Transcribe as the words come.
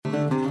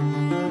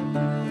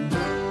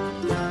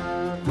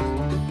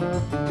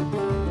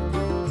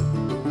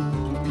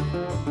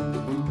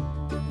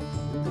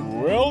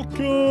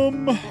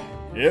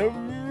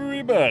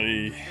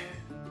everybody,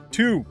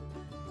 to,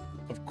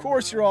 of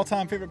course, your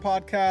all-time favorite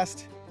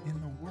podcast in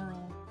the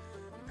world,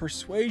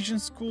 Persuasion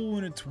School,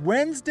 and it's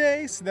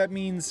Wednesday, so that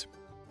means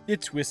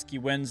it's Whiskey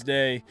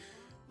Wednesday.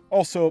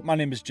 Also, my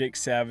name is Jake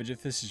Savage.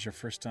 If this is your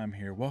first time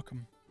here,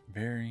 welcome.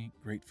 Very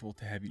grateful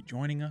to have you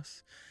joining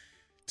us.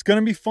 It's going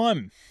to be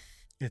fun.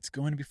 It's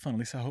going to be fun. At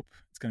least I hope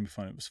it's going to be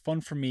fun. It was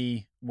fun for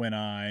me when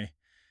I'm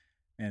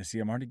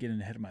already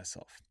getting ahead of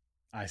myself.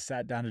 I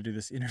sat down to do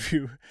this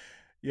interview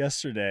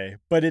yesterday,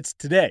 but it's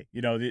today.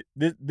 You know,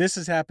 this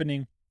is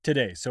happening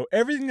today. So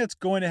everything that's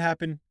going to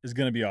happen is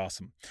going to be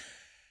awesome.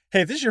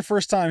 Hey, if this is your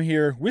first time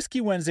here,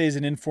 Whiskey Wednesday is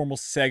an informal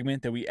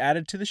segment that we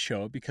added to the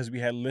show because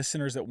we had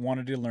listeners that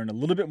wanted to learn a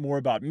little bit more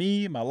about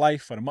me, my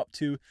life, what I'm up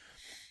to,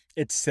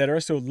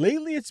 etc. So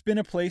lately it's been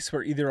a place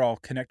where either I'll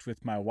connect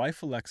with my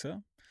wife,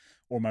 Alexa,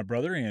 or my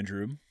brother,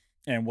 Andrew,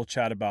 and we'll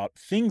chat about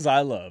things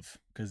I love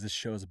because this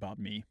show is about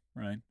me,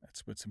 right?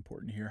 That's what's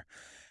important here.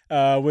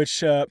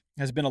 Which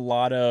has been a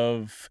lot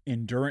of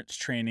endurance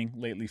training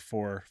lately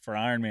for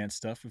Ironman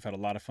stuff. We've had a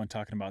lot of fun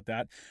talking about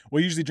that.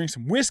 We'll usually drink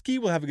some whiskey.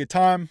 We'll have a good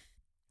time.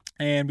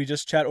 And we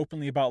just chat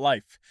openly about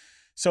life.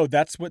 So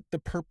that's what the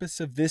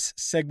purpose of this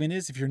segment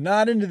is. If you're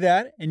not into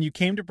that and you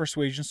came to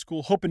Persuasion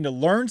School hoping to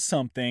learn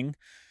something,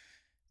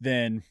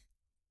 then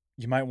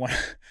you might want to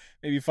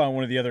maybe find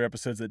one of the other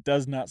episodes that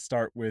does not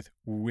start with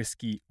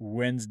Whiskey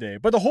Wednesday.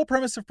 But the whole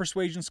premise of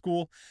Persuasion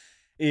School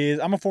is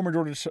I'm a former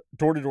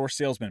door-to-door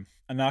salesman.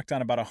 I knocked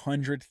on about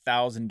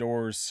 100,000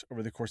 doors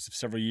over the course of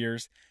several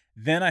years.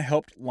 Then I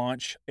helped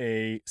launch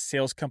a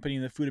sales company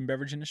in the food and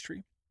beverage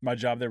industry. My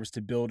job there was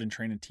to build and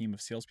train a team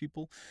of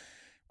salespeople.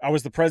 I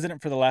was the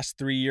president for the last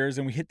 3 years,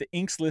 and we hit the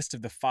Inc.'s list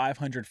of the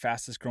 500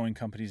 fastest growing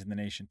companies in the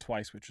nation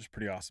twice, which was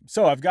pretty awesome.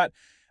 So I've got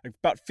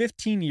about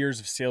 15 years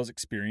of sales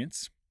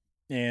experience.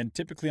 And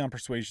typically on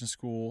Persuasion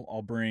School,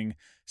 I'll bring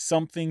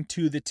something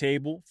to the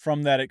table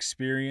from that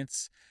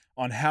experience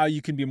on how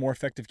you can be a more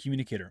effective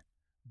communicator,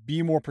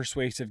 be more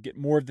persuasive, get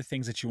more of the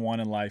things that you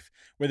want in life,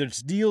 whether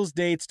it's deals,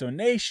 dates,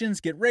 donations,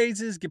 get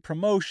raises, get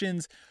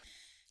promotions,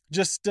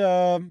 just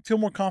feel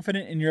more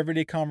confident in your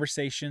everyday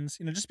conversations,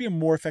 just be a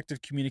more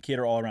effective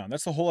communicator all around.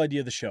 That's the whole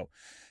idea of the show.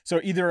 So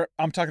either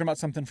I'm talking about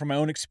something from my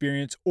own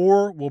experience,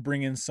 or we'll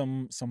bring in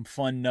some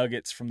fun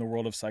nuggets from the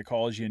world of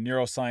psychology and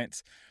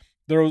neuroscience.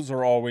 Those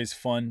are always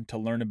fun to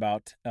learn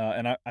about.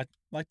 And I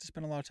like to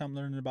spend a lot of time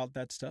learning about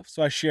that stuff.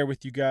 So I share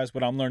with you guys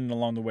what I'm learning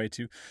along the way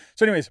too.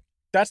 So anyways,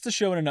 that's the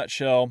show in a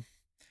nutshell.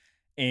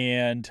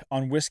 And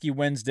on Whiskey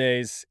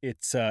Wednesdays,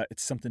 it's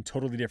something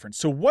totally different.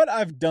 So what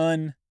I've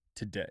done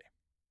today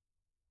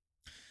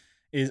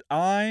is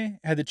I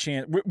had the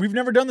chance. We've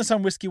never done this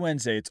on Whiskey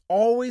Wednesday. It's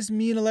always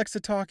me and Alexa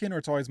talking, or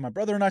it's always my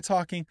brother and I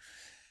talking.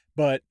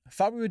 But I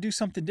thought we would do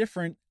something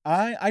different.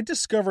 I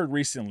discovered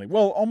recently,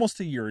 well, almost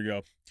a year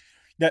ago,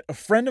 that a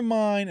friend of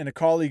mine and a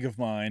colleague of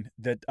mine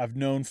that I've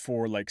known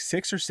for like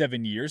 6 or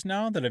 7 years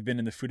now that I've been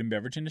in the food and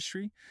beverage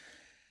industry,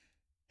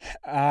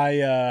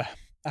 I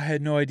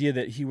had no idea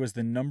that he was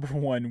the number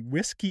one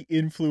whiskey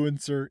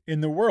influencer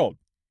in the world.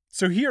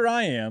 So here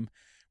I am,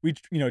 we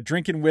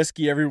drinking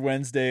whiskey every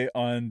Wednesday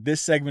on this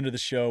segment of the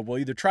show. We'll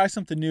either try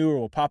something new or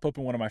we'll pop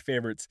open one of my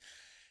favorites.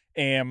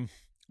 And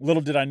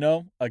little did I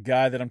know, a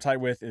guy that I'm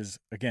tight with is,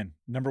 again,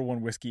 number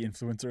one whiskey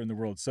influencer in the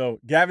world. So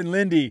Gavin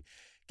Lindy.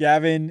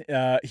 Gavin,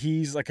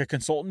 he's like a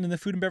consultant in the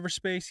food and beverage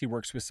space. He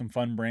works with some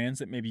fun brands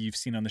that maybe you've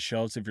seen on the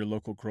shelves of your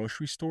local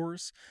grocery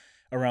stores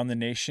around the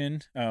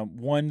nation.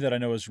 One that I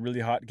know is really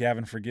hot,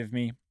 Gavin, forgive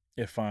me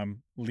if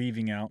I'm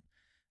leaving out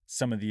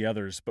some of the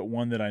others, but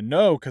one that I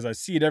know because I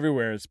see it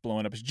everywhere, it's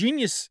blowing up. It's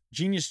Genius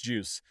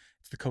Juice.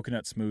 It's the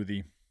coconut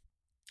smoothie.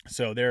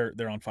 So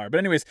they're on fire. But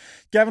anyways,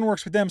 Gavin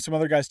works with them, some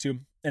other guys too.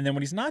 And then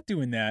when he's not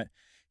doing that,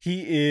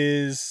 he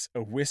is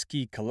a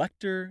whiskey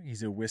collector.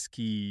 He's a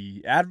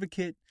whiskey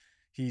advocate.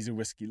 He's a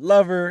whiskey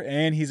lover,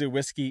 and he's a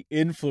whiskey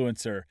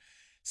influencer.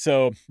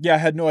 So, yeah, I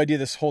had no idea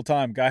this whole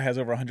time. Guy has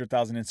over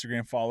 100,000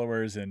 Instagram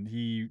followers, and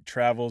he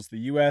travels the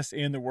U.S.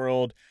 and the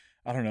world,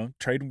 I don't know,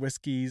 trading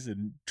whiskeys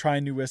and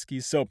trying new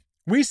whiskeys. So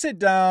we sit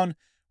down,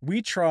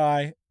 we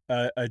try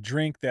a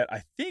drink that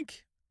I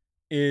think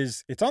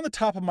it's on the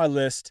top of my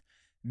list.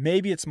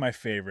 Maybe it's my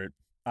favorite.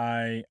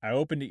 I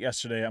opened it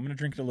yesterday. I'm going to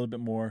drink it a little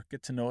bit more,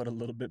 get to know it a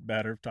little bit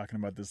better. Talking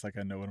about this like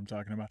I know what I'm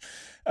talking about.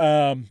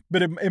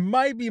 But it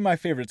might be my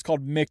favorite. It's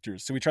called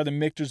Michter's. So we tried the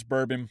Michter's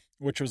bourbon,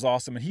 which was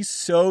awesome. And he's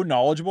so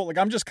knowledgeable. Like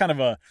I'm just kind of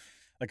a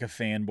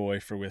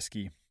fanboy for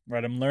whiskey,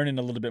 right? I'm learning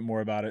a little bit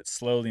more about it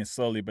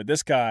slowly. But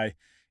this guy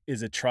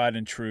is a tried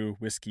and true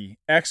whiskey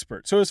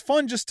expert. So it was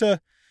fun just to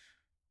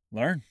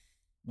learn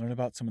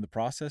about some of the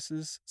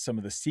processes, some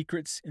of the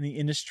secrets in the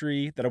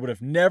industry that I would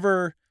have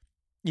never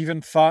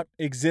even thought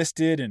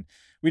existed, and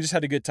we just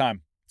had a good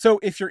time. So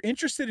if you're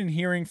interested in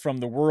hearing from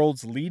the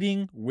world's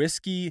leading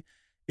whiskey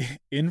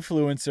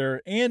influencer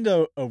and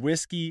a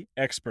whiskey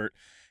expert,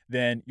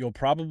 then you'll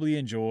probably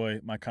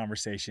enjoy my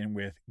conversation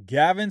with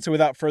Gavin. So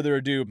without further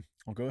ado,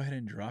 I'll go ahead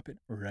and drop it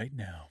right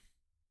now.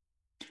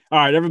 All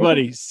right,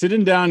 everybody,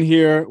 sitting down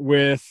here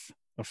with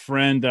a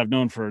friend that I've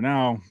known for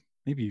now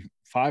maybe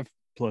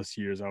plus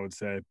years, I would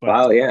say. But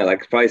wow, yeah,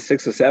 like probably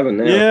 6 or 7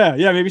 now.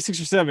 yeah, maybe 6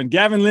 or 7.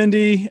 Gavin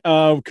Lindy,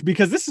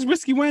 because this is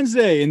Whiskey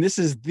Wednesday and this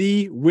is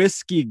the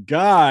whiskey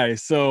guy.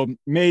 So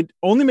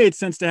only made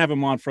sense to have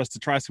him on for us to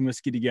try some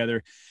whiskey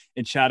together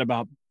and chat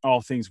about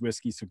all things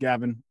whiskey. So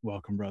Gavin,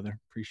 welcome, brother.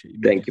 Appreciate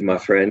you. Thank you, my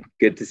friend.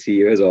 Good to see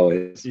you as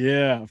always.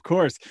 Yeah, of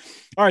course.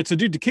 All right. So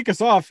dude, to kick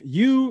us off,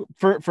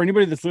 for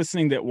anybody that's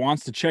listening that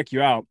wants to check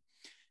you out,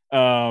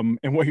 and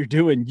what you're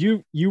doing,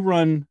 you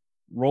run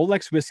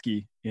Rolex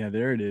Whiskey. Yeah,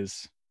 there it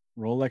is.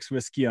 Rolex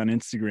Whiskey on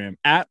Instagram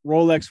at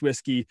Rolex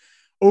Whiskey,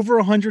 over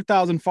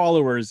 100,000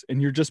 followers,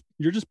 and you're just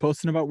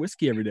posting about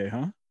whiskey every day,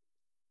 huh?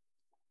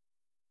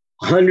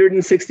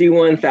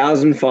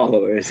 161,000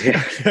 followers.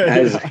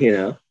 As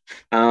Yeah.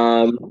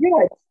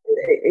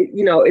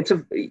 you know, it's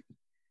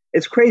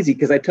crazy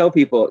because I tell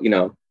people,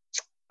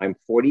 I'm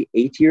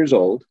 48 years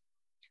old,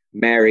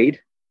 married,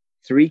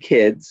 3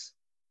 kids,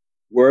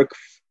 work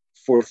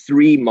for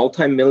 3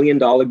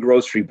 multi-million-dollar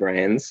grocery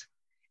brands.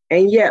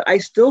 And yet I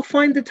still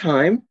find the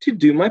time to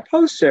do my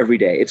posts every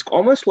day. It's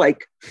almost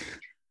like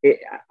a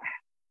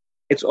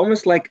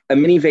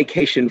mini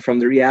vacation from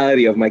the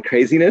reality of my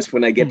craziness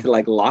when I get to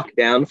like lock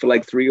down for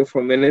like 3 or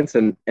 4 minutes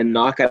and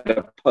knock out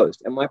a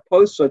post. And my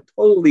posts are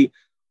totally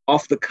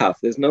off the cuff.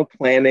 There's no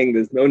planning.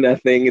 There's no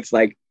nothing. It's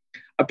like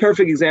a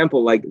perfect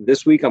example. Like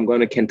this week, I'm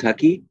going to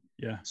Kentucky.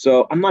 Yeah.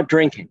 So I'm not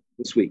drinking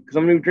this week because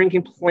I'm going to be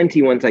drinking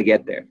plenty once I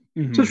get there.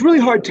 Mm-hmm. So it's really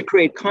hard to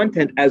create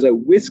content as a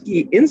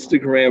whiskey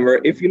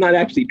Instagrammer if you're not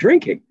actually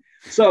drinking.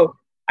 So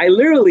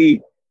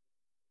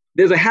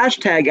there's a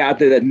hashtag out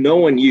there that no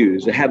one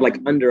used. It had like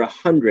under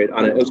 100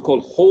 on it. It was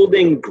called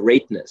Holding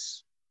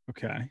Greatness.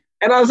 Okay.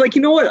 And I was like,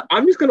 you know what?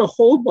 I'm just going to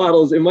hold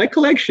bottles in my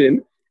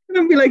collection and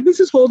I'll be like, this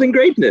is Holding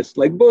Greatness.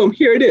 Like, boom,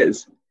 here it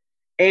is.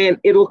 And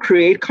it'll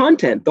create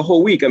content the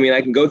whole week. I mean,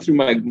 I can go through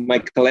my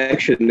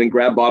collection and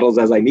grab bottles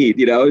as I need,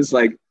 It's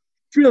like,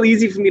 it's real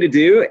easy for me to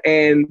do.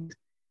 And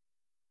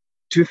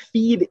to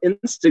feed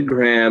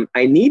Instagram,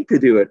 I need to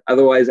do it.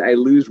 Otherwise, I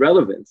lose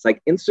relevance. Like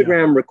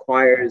Instagram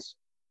requires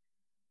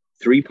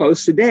 3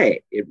 posts a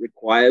day. It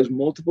requires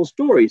multiple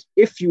stories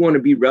if you want to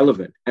be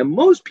relevant. And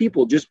most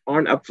people just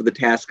aren't up for the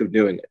task of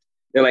doing it.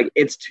 They're like,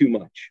 it's too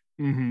much.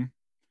 Mm-hmm.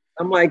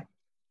 I'm like,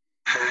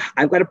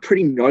 I've got a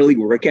pretty gnarly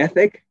work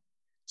ethic.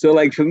 So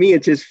like for me,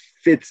 it just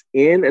fits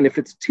in. And if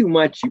it's too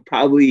much, you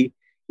probably,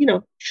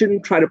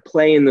 shouldn't try to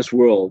play in this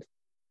world.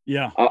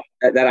 Yeah.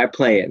 That I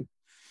play in.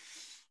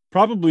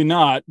 Probably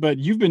not, but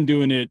you've been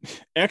doing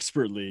it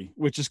expertly,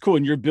 which is cool.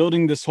 And you're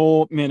building this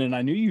whole, man, and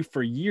I knew you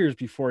for years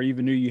before I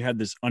even knew you had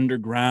this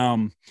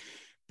underground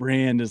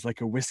brand as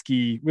like a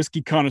whiskey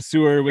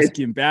connoisseur,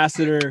 whiskey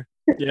ambassador.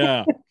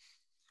 Yeah.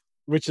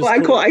 Which is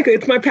cool.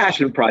 It's my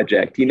passion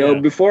project.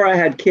 Before I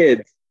had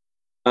kids,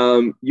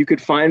 you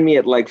could find me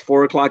at like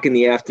 4:00 in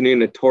the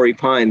afternoon at Torrey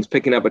Pines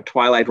picking up a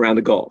twilight round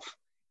of golf.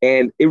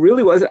 And it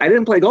really wasn't, I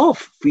didn't play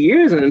golf for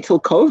years. And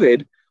until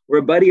COVID, where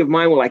a buddy of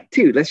mine were like,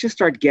 dude, let's just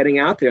start getting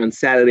out there on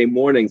Saturday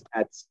mornings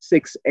at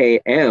 6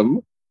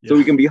 a.m. so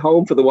we can be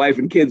home for the wife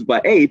and kids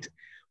by 8.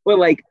 But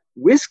like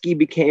whiskey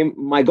became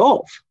my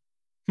golf.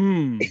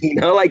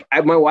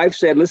 My wife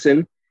said,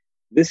 listen,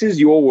 this is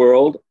your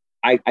world.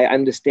 I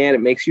understand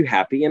it makes you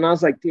happy. And I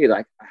was like, dude,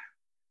 I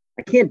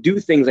can't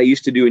do things I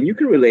used to do. And you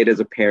can relate as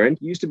a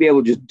parent. You used to be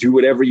able to just do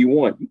whatever you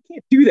want. You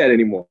can't do that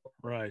anymore.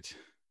 Right.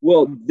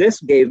 Well,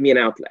 this gave me an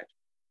outlet.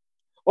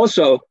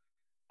 Also,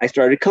 I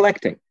started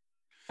collecting.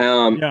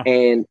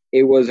 And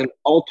it was an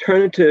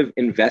alternative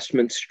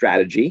investment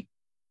strategy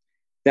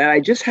that I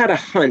just had a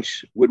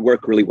hunch would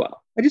work really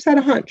well. I just had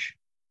a hunch.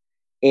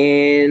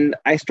 And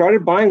I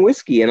started buying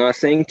whiskey. And I was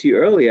saying to you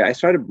earlier, I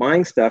started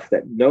buying stuff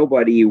that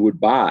nobody would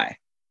buy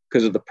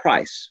because of the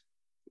price.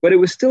 But it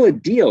was still a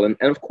deal. And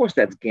of course,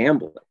 that's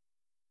gambling.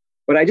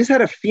 But I just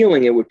had a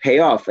feeling it would pay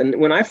off. And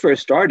when I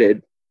first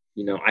started,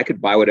 I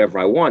could buy whatever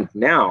I want.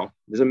 Now,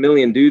 there's a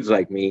million dudes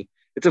like me.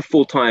 It's a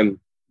full-time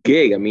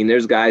gig. I mean,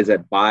 there's guys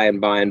that buy and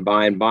buy and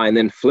buy and buy and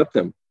then flip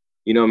them,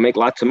 make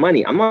lots of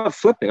money. I'm not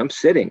flipping. I'm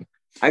sitting.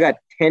 I got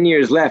 10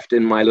 years left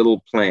in my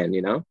little plan,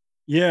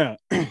 Yeah.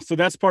 So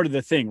that's part of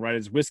the thing, right?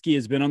 Is whiskey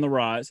has been on the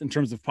rise in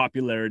terms of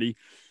popularity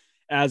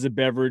as a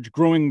beverage,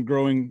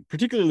 growing,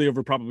 particularly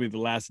over probably the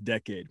last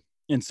decade.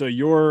 And so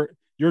you're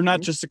not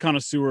just a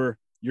connoisseur,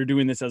 you're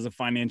doing this as a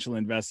financial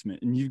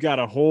investment. And you've got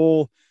a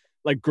whole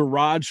like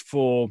garage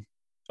full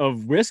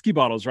of whiskey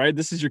bottles, right?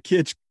 This is your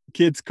kids'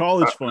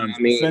 college funds,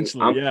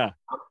 essentially. I'm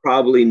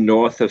probably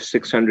north of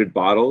 600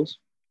 bottles.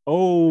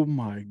 Oh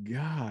my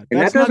God.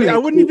 I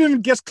wouldn't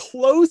even guess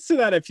close to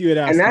that if you had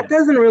asked. And that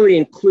doesn't really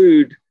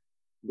include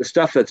the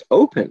stuff that's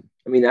open.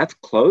 I mean, that's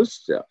closed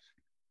stuff.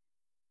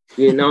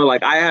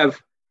 Like I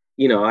have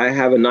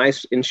a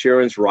nice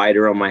insurance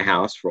rider on my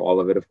house for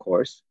all of it, of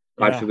course.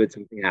 God forbid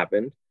something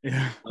happened.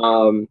 Yeah.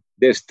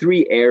 There's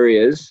 3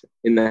 areas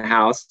in the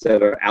house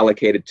that are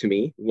allocated to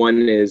me.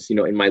 One is,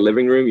 in my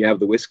living room, you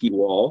have the whiskey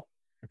wall.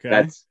 Okay.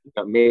 That's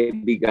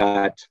maybe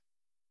got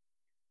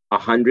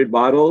 100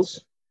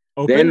 bottles.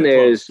 Open then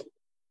there's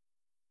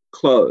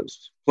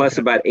closed, plus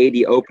about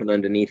 80 open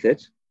underneath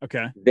it.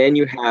 Okay. Then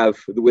you have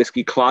the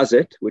whiskey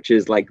closet, which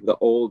is like the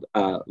old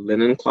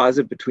linen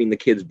closet between the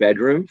kids'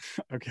 bedroom.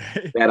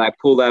 Okay. That I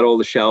pulled out all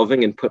the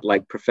shelving and put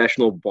like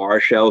professional bar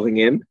shelving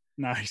in.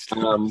 Nice.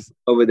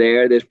 Over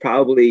there's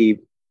probably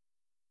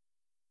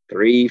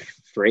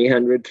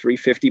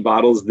 350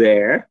 bottles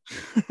there.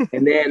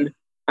 And then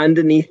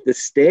underneath the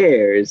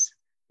stairs,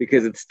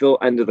 because it's still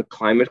under the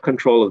climate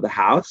control of the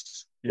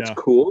house, it's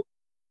cool.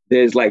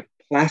 There's like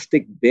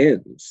plastic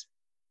bins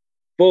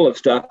full of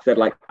stuff that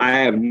like I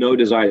have no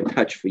desire to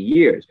touch for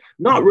years.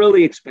 Not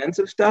really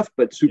expensive stuff,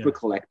 but super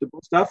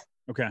collectible stuff.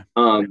 Okay.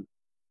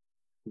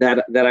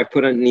 That I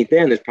put underneath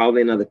there, and there's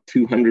probably another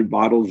 200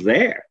 bottles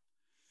there.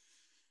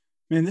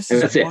 Man, this and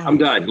is that's wild. it. I'm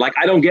done. Like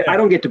I don't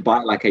get to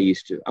buy like I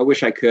used to. I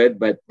wish I could,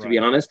 but to be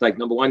honest, like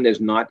number one,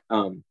 there's not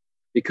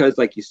because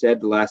like you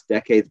said, the last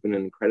decade's been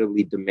an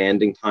incredibly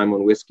demanding time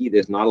on whiskey.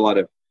 There's not a lot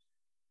of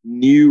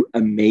new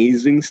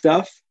amazing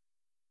stuff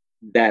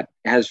that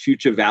has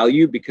future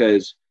value,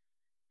 because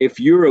if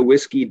you're a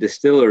whiskey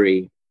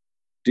distillery,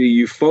 do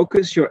you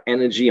focus your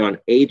energy on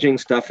aging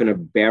stuff in a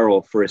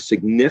barrel for a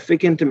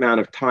significant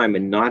amount of time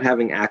and not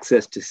having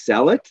access to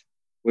sell it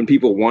when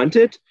people want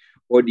it?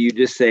 Or do you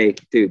just say,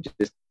 dude,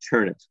 just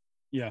churn it?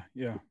 Yeah,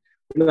 yeah.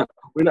 We're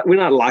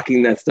not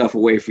locking that stuff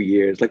away for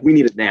years. Like, we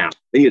need it now.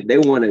 They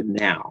want it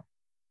now.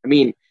 I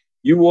mean,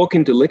 you walk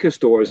into liquor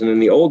stores, and in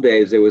the old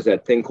days, there was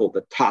that thing called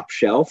the top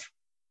shelf.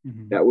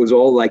 Mm-hmm. That was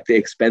all like the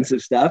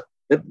expensive stuff.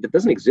 That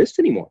doesn't exist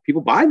anymore.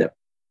 People buy them.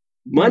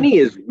 Money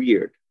is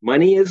weird.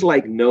 Money is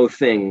like no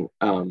thing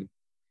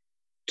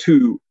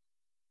to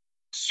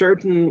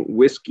certain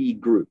whiskey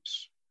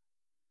groups.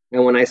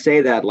 And when I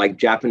say that, like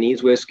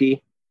Japanese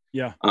whiskey,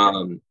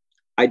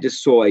 I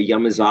just saw a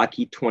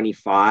Yamazaki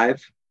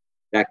 25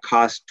 that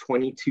cost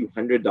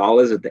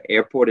 $2,200 at the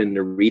airport in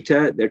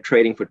Narita. They're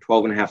trading for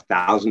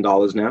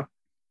 $12,500 now.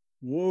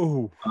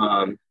 Whoa.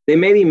 They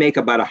maybe make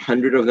about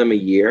 100 of them a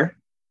year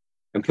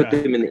and put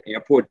them in the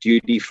airport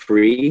duty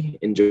free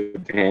in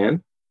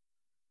Japan.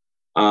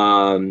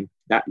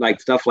 That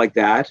like stuff like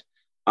that.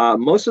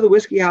 Most of the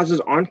whiskey houses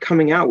aren't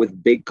coming out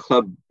with big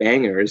club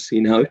bangers,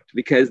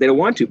 because they don't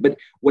want to. But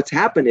what's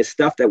happened is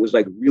stuff that was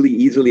like really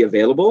easily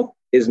available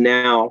is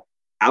now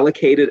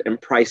allocated and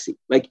pricey.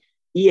 Like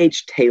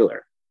E.H.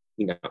 Taylor,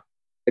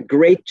 a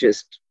great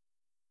just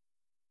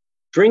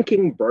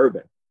drinking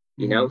bourbon,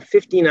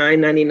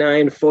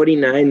 $59.99,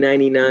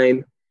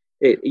 $49.99.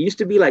 It used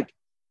to be like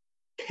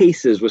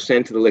cases were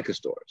sent to the liquor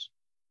stores.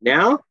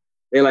 Now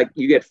they're like,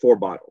 you get 4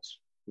 bottles.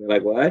 They're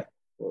like, what?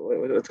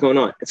 What's going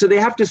on? And so they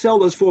have to sell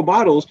those 4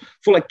 bottles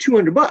for like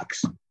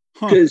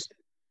 $200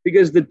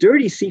 because the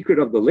dirty secret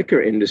of the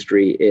liquor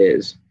industry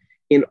is,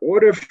 in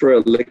order for a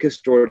liquor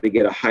store to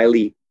get a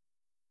highly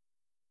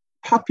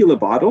popular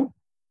bottle,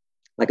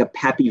 like a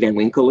Pappy Van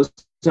Winkle or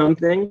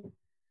something,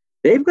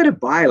 they've got to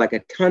buy like a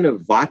ton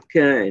of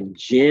vodka and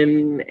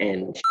gin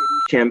and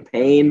shitty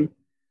champagne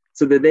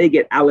so that they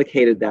get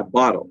allocated that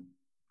bottle.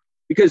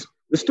 Because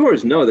the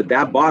stores know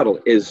that bottle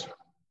is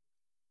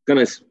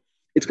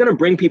it's going to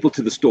bring people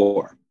to the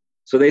store.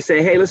 So they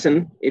say, hey,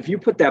 listen, if you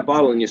put that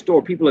bottle in your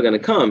store, people are going to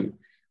come.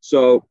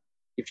 So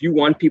if you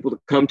want people to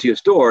come to your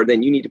store,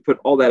 then you need to put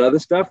all that other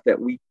stuff that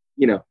we,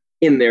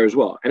 in there as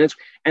well.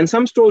 And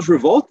some stores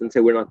revolt and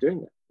say, we're not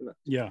doing that.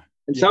 Yeah.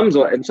 And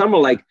some are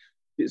like,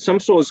 some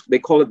stores, they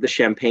call it the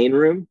champagne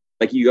room.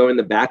 Like you go in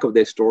the back of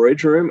their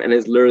storage room and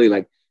it's literally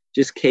like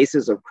just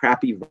cases of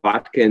crappy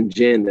vodka and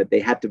gin that they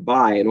had to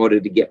buy in order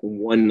to get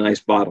one nice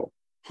bottle.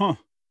 Huh.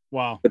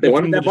 Wow. But they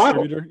wanted that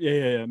bottle.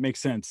 Yeah. Makes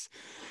sense.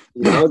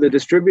 The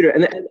distributor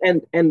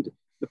and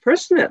the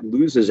person that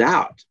loses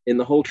out in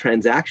the whole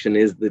transaction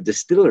is the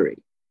distillery,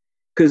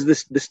 because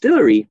this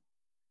distillery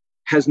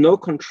has no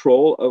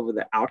control over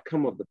the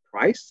outcome of the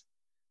price.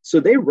 So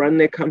they run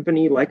their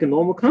company like a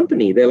normal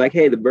company. They're like,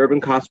 hey, the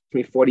bourbon costs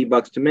me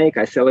 $40 to make.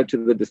 I sell it to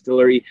the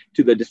distillery,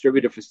 to the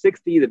distributor for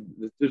 $60.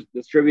 The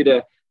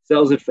distributor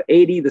sells it for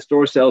 $80. The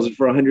store sells it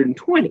for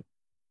 $120.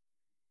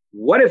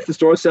 What if the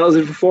store sells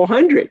it for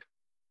 $400?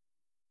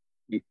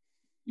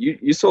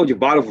 You sold your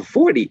bottle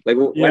for $40. Like,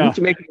 why didn't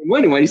you make more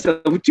money? Why did you sell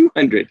it for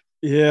 $200?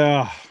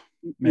 Yeah.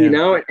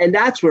 Man. And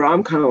that's where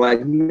I'm kind of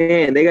like,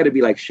 man, they got to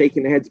be like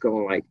shaking their heads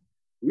going like,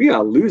 we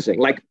are losing.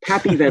 Like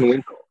Pappy Van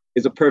Winkle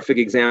is a perfect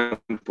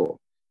example.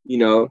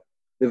 The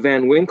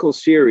Van Winkle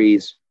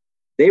series,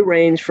 they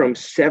range from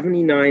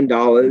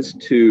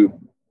 $79 to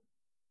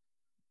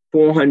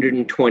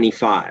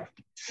 $425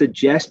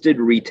 suggested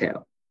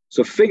retail.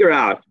 So figure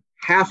out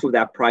half of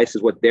that price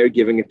is what they're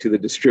giving it to the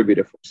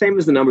distributor for. Same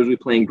as the numbers we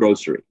play in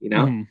grocery,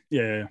 Mm-hmm.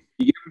 Yeah.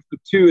 You give it for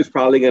 $2, is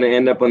probably going to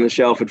end up on the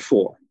shelf at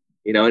 $4,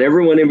 and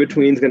everyone in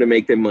between is going to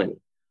make their money.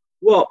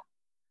 Well,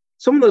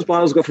 some of those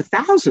bottles go for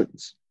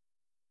thousands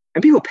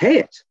and people pay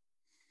it.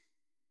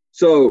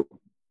 So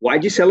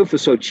why'd you sell it for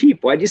so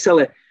cheap? Why did you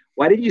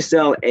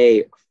sell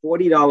a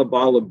 $40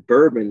 bottle of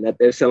bourbon that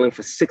they're selling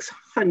for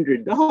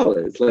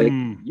 $600? Like,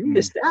 you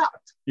missed out.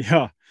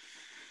 Yeah.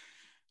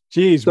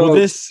 Jeez.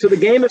 So the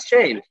game has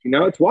changed.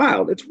 It's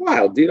wild. It's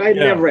wild, dude. I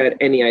never had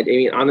any idea. I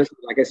mean, honestly,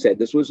 like I said,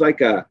 this was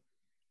like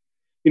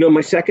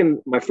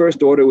My first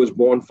daughter was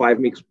born 5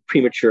 weeks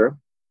premature.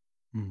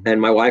 Mm-hmm.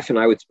 And my wife and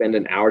I would spend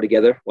an hour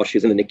together while she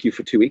was in the NICU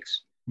for 2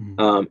 weeks.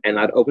 Mm-hmm. And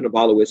I'd open a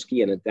bottle of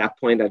whiskey. And at that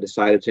point, I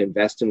decided to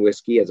invest in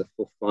whiskey as a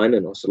full fun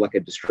and also like a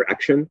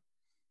distraction.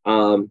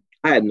 I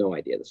had no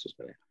idea this was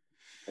going to happen.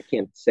 I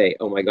can't say,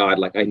 oh my God,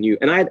 like I knew.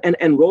 And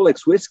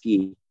Rolex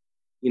whiskey,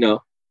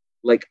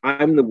 like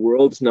I'm the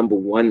world's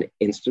 #1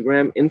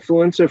 Instagram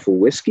influencer for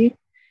whiskey.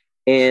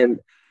 And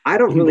I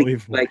don't really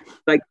like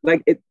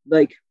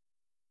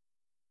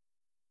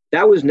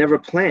that was never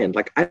planned.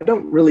 Like, I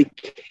don't really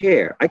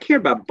care. I care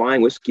about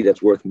buying whiskey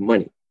that's worth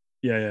money.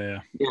 Yeah.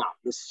 Now,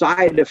 the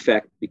side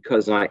effect,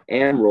 because I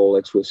am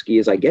Rolex whiskey,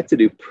 is I get to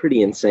do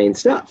pretty insane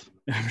stuff.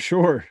 I'm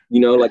sure.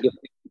 Like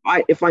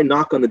if I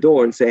knock on the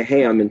door and say,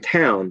 hey, I'm in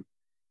town,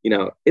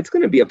 it's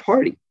going to be a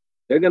party.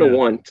 They're going to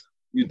want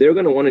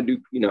to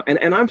do,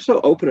 and I'm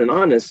so open and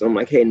honest. I'm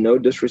like, hey, no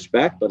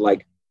disrespect, but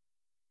like,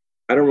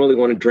 I don't really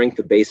want to drink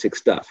the basic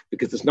stuff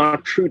because it's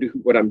not true to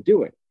what I'm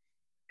doing.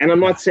 And I'm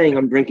not saying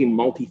I'm drinking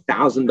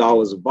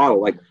multi-$1,000 a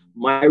bottle. Like,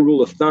 my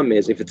rule of thumb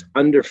is if it's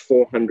under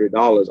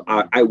 $400,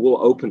 I will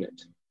open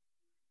it.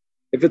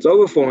 If it's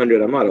over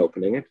 400, I'm not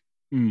opening it.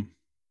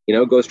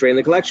 Go straight in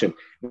the collection.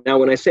 Now,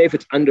 when I say if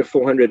it's under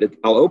 400,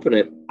 I'll open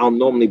it. I'll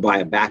normally buy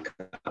a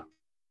backup.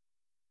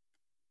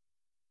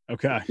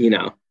 Okay. I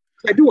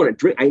do want to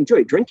drink. I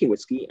enjoy drinking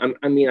whiskey.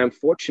 I'm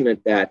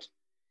fortunate that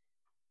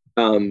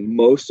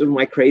most of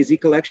my crazy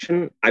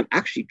collection, I've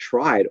actually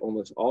tried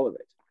almost all of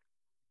it.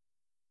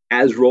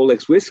 As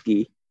Rolex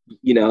whiskey,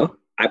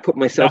 I put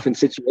myself in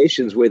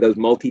situations where those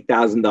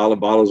multi-$1,000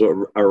 bottles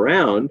are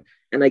around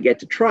and I get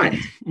to try it.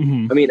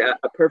 Mm-hmm. I mean,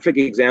 a perfect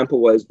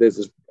example was there's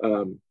this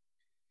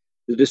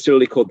the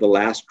distillery called The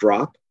Last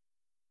Drop,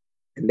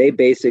 and they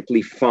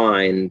basically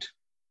find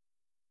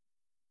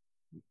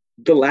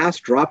the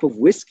last drop of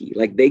whiskey.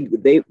 Like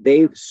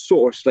they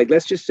source, like,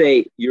 let's just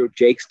say you're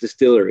Jake's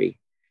Distillery,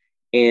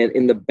 and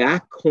in the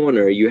back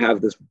corner, you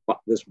have this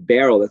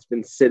barrel that's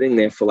been sitting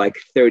there for like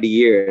 30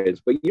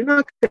 years, but you're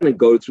not going to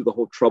go through the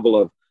whole trouble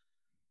of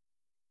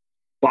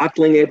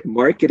bottling it,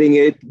 marketing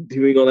it,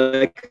 doing all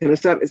that kind of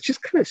stuff. It's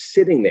just kind of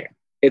sitting there.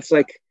 It's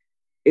like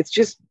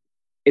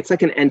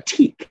an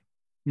antique,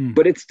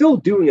 but it's still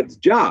doing its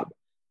job.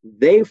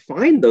 They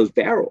find those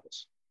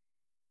barrels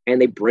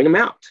and they bring them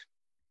out.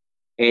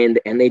 And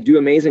they do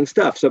amazing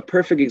stuff. So a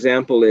perfect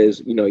example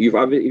is, you've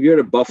heard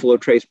of Buffalo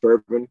Trace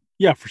Bourbon.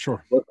 Yeah, for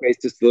sure. Buffalo Trace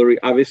Distillery.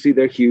 Obviously,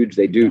 they're huge.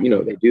 They do,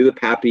 they do the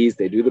Pappies,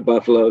 they do the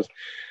Buffaloes.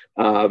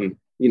 They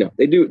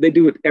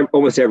do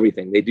almost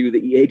everything. They do the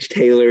E.H.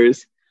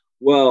 Taylors.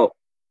 Well,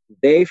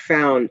 they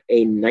found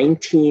a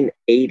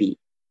 1980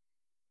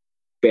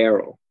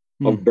 barrel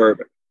of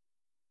bourbon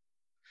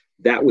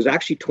that was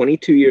actually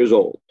 22 years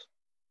old,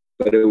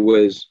 but it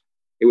was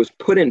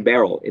put in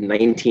barrel in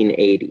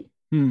 1980.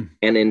 And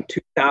in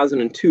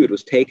 2002, it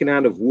was taken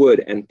out of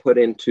wood and put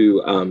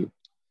into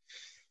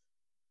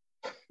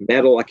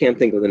metal. I can't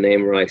think of the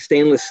name right.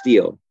 Stainless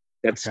steel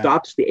that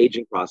stops the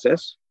aging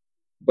process,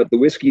 but the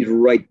whiskey's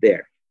right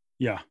there.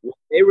 Yeah.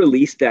 They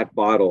released that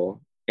bottle,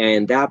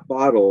 and that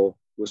bottle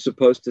was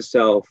supposed to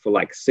sell for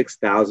like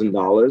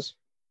 $6,000.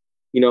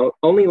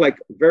 Only like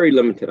very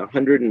limited,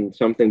 100 and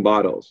something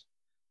bottles.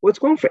 Well, it's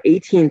going for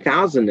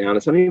 $18,000 now, and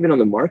it's not even on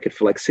the market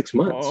for like 6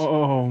 months.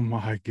 Oh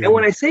my goodness! And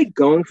when I say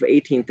going for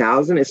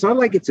 $18,000, it's not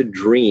like it's a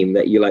dream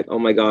that you're like, oh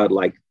my God,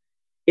 like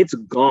it's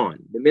gone.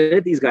 The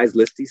minute these guys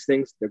list these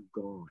things, they're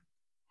gone.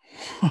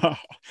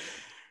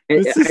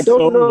 And I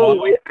don't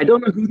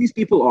know who these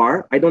people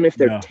are. I don't know if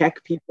they're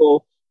tech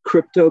people,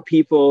 crypto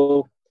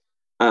people,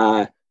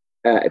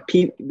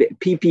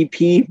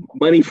 PPP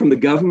money from the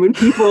government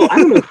people. I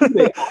don't know who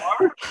they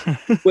are,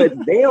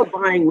 but they are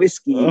buying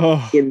whiskey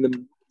in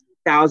the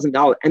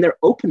 $1,000 and they're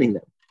opening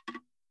them.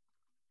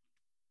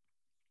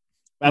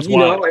 That's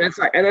wild. And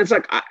it's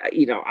like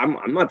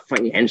I'm not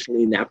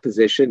financially in that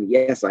position.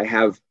 Yes, I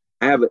have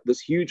this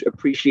huge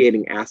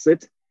appreciating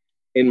asset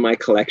in my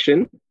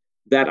collection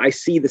that I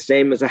see the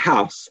same as a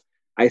house.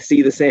 I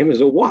see the same as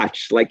a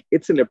watch. Like,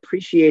 it's an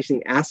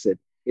appreciating asset.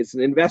 It's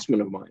an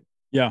investment of mine.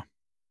 Yeah.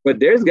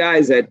 But there's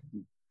guys that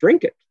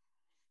drink it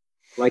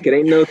like it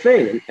ain't no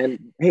thing.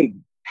 And hey,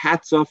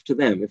 hats off to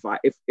them.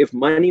 If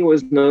money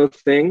was no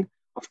thing,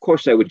 of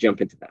course I would jump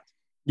into that.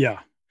 Yeah.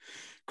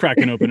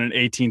 Cracking open an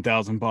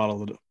 18,000 bottle.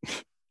 Like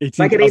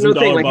it ain't no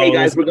thing. Like, hey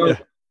guys, we're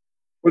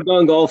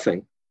going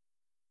golfing.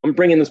 I'm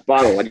bringing this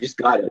bottle. I just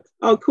got it.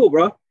 Oh, cool,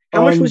 bro.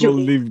 How much was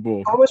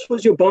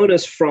your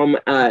bonus from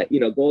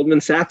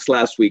Goldman Sachs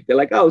last week? They're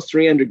like, oh, it's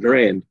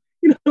 $300,000.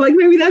 Like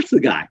maybe that's the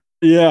guy.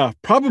 Yeah,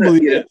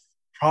 probably.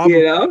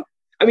 Probably.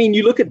 I mean,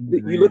 you look at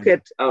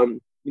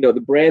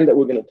the brand that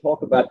we're going to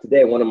talk about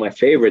today. One of my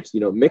favorites,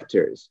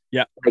 Michter's.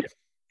 Yeah.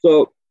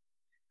 So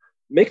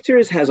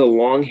Michter's has a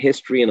long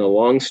history and a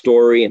long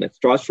story, and it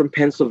starts from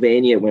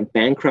Pennsylvania. It went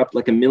bankrupt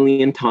like a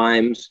million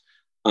times.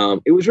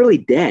 It was really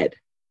dead.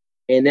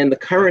 And then the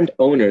current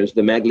owners,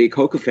 the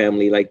Magliocco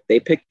family, like they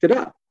picked it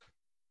up,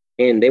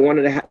 and they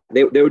wanted to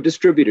they were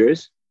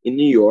distributors in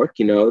New York.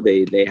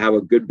 They have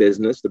a good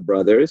business, the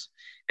brothers,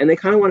 and they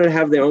kind of wanted to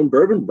have their own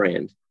bourbon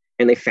brand.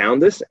 and they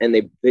found this, and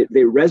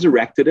they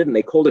resurrected it, and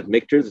they called it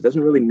Michter's. It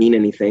doesn't really mean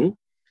anything,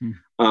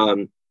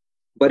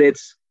 but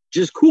it's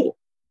just cool.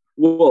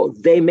 Well,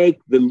 they make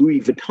the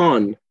Louis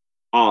Vuitton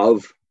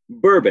of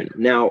bourbon.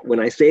 Now, when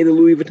I say the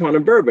Louis Vuitton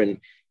of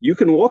bourbon, you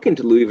can walk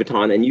into Louis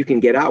Vuitton and you can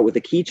get out with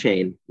a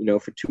keychain,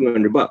 for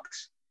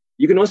 $200.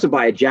 You can also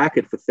buy a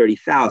jacket for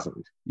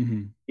 30,000.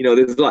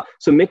 There's a lot.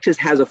 So Michter's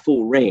has a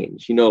full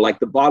range. Like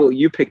the bottle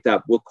you picked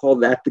up, we'll call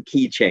that the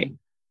keychain.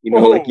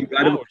 Like you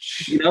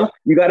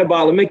got a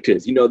bottle of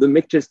Michter's. The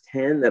Michter's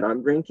 10 that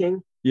I'm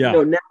drinking.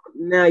 Yeah.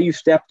 Now you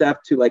stepped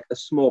up to like a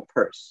small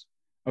purse.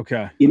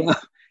 Okay.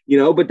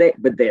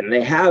 But then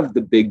they have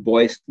the big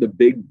boys, the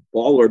big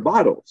baller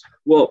bottles.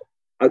 Well,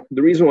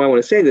 the reason why I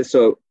want to say this,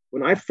 so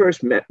when I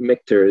first met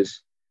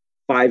Michter's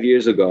 5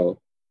 years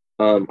ago,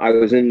 I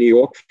was in New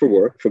York for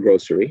work, for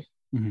grocery.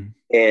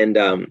 And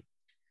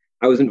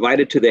I was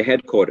invited to their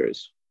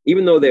headquarters.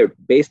 Even though they're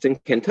based in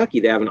Kentucky,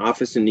 they have an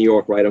office in New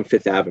York right on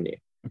Fifth Avenue.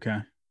 Okay.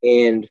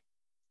 And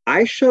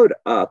I showed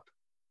up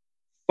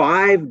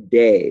 5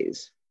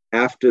 days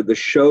after the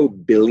show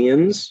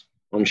Billions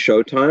on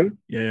Showtime.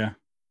 Yeah.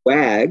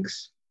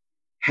 Wags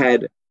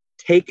had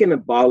taken a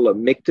bottle of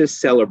Michter's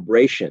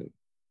Celebration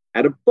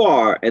at a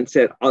bar and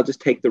said, I'll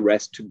just take the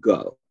rest to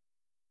go.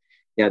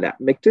 Now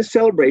that Michter's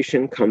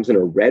Celebration comes in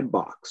a red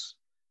box.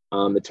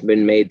 It's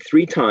been made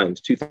 3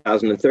 times,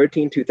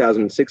 2013,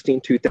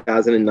 2016,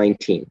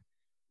 2019.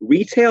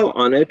 Retail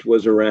on it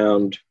was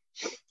around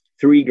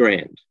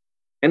 $3,000,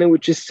 and it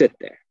would just sit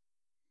there.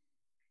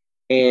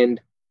 And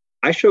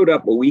I showed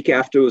up a week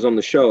after it was on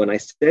the show, and I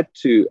said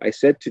to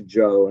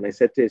Joe, and I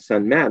said to his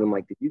son Matt, I'm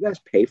like, did you guys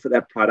pay for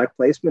that product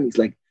placement? He's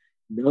like,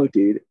 no,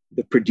 dude,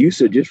 the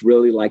producer just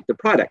really liked the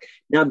product.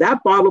 Now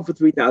that bottle for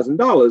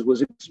 $3,000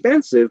 was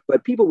expensive,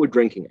 but people were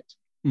drinking it.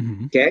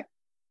 Okay,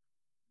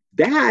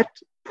 that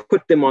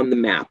put them on the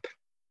map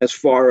as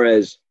far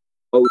as,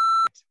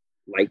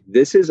 like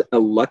this is a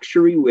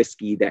luxury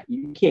whiskey that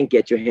you can't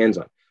get your hands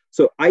on.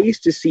 So I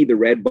used to see the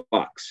red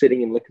box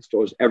sitting in liquor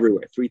stores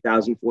everywhere,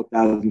 3,000,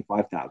 4,000,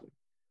 5,000.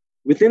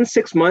 Within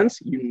 6 months,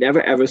 you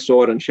never ever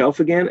saw it on shelf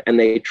again, and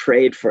they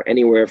trade for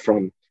anywhere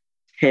from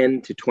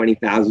 $10,000 to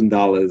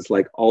 $20,000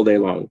 like all day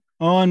long.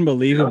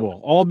 Unbelievable!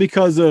 All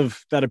because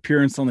of that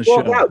appearance on the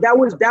show. That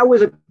was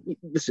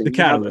listen. The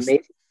catalyst.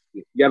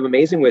 You have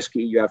amazing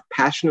whiskey. You have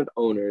passionate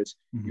owners.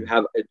 You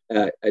have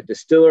a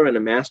distiller and a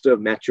master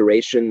of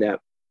maturation that,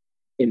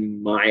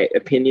 in my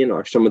opinion,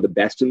 are some of the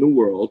best in the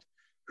world.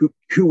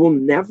 Who will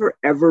never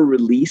ever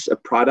release a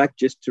product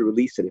just to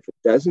release it. If it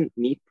doesn't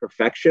meet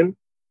perfection,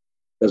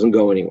 it doesn't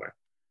go anywhere.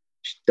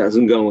 It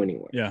doesn't go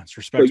anywhere. Yeah, it's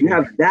respectable. So you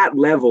have that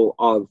level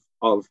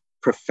of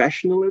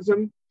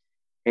professionalism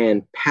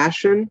and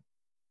passion.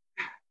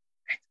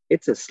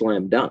 It's a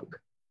slam dunk.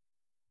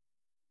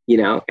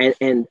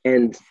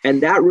 And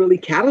that really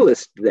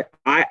catalyst that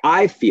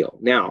I feel.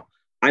 Now,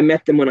 I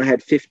met them when I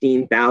had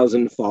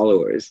 15,000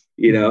 followers,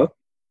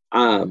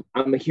 I'm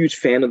a huge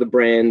fan of the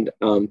brand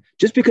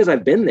just because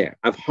I've been there.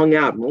 I've hung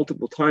out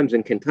multiple times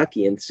in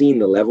Kentucky and seen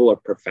the level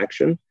of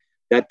perfection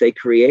that they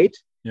create.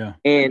 Yeah.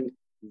 And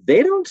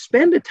they don't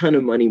spend a ton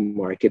of money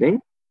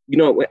marketing,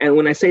 and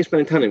when I say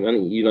spend a ton of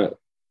money,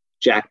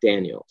 Jack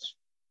Daniels,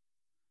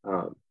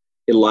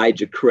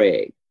 Elijah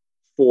Craig,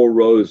 Four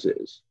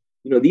Roses,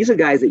 these are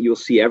guys that you'll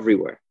see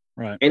everywhere,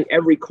 right? In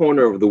every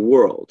corner of the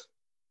world.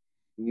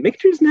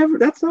 Michter's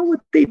that's not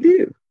what they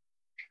do.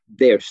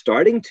 They're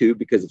starting to,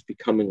 because it's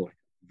becoming like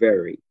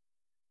very,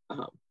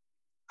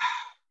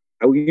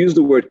 I would use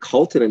the word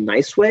cult in a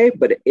nice way,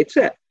 but it's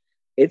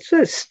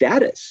a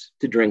status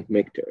to drink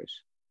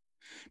Michter's.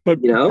 But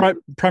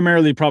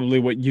primarily probably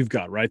what you've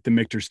got, right? The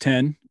Michter's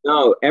 10.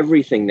 No,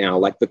 everything now,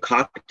 like the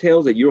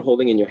cocktails that you're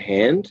holding in your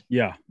hand.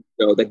 Yeah.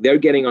 Like they're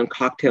getting on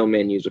cocktail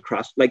menus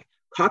across, like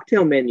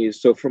cocktail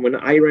menus. So from when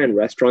I ran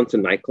restaurants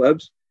and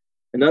nightclubs,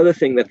 another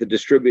thing that the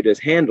distributors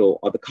handle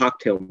are the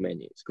cocktail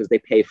menus because they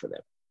pay for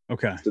them.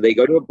 Okay. So they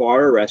go to a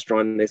bar or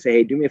restaurant and they say,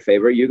 hey, do me a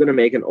favor. You're going to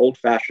make an old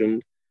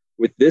fashioned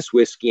with this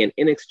whiskey. And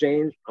in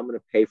exchange, I'm going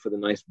to pay for the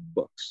nice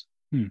books.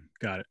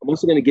 Got it. I'm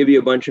also going to give you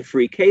a bunch of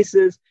free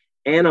cases.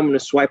 And I'm going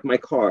to swipe my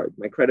card,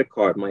 my credit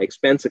card, my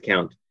expense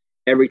account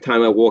every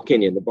time I walk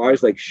in. And the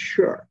bar's like,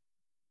 sure.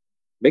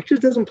 Michter's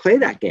doesn't play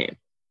that game.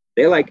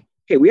 They're like,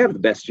 hey, we have the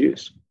best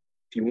juice.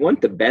 If you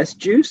want the best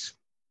juice,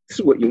 this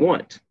is what you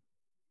want.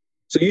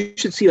 So you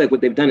should see like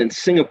what they've done in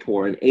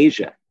Singapore and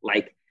Asia.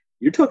 Like,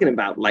 you're talking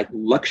about like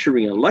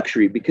luxury on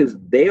luxury because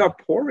they are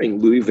pouring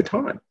Louis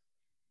Vuitton.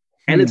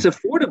 And it's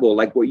affordable,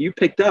 like what you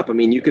picked up. I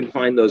mean, you can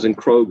find those in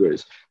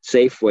Kroger's,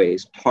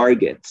 Safeways,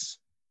 Targets.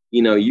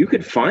 You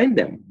could find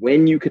them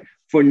when you could.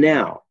 For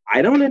now,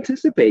 I don't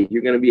anticipate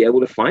you're going to be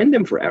able to find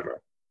them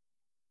forever.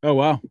 Oh,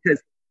 wow.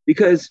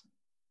 Because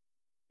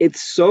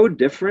it's so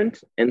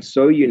different and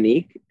so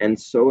unique and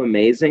so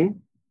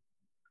amazing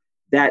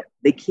that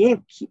they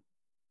can't keep,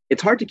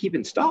 it's hard to keep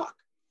in stock.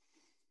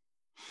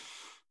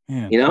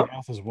 Man, my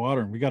mouth is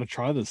watering. We got to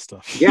try this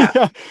stuff.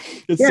 Yeah.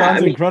 It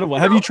sounds incredible.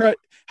 Have you tried,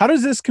 how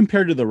does this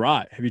compare to the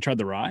rye? Have you tried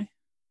the rye?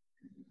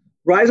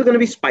 Ryes are going to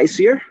be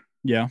spicier.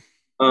 Yeah.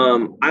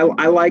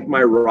 I like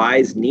my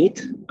ryes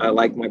neat. I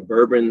like my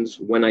bourbons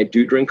when I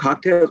do drink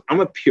cocktails. I'm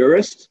a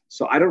purist,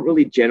 so I don't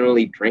really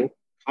generally drink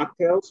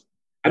cocktails.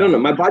 I don't know.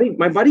 My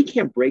body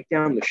can't break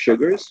down the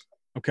sugars.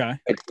 Okay.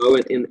 I go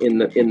in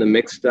the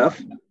mixed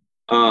stuff.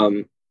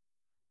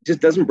 Just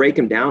doesn't break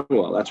them down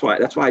well. That's why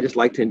I just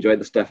like to enjoy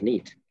the stuff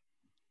neat,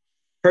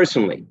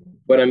 personally.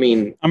 But I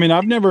mean,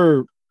 I've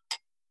never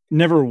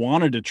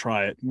wanted to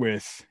try it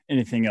with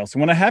anything else. And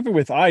when I have it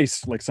with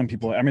ice, like some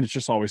people, it's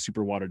just always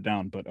super watered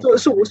down. But okay.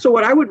 So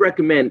what I would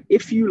recommend,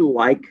 if you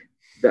like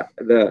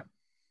the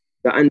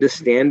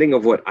understanding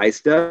of what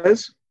ice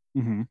does,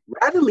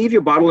 rather leave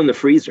your bottle in the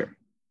freezer.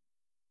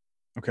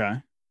 Okay.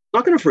 It's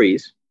not going to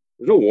freeze.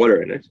 There's no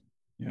water in it.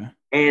 Yeah.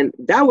 And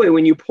that way,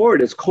 when you pour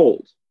it, it's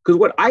cold. Because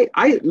what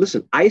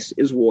listen, ice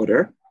is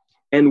water,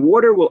 and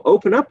water will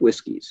open up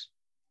whiskeys.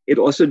 It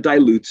also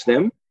dilutes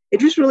them. It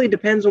just really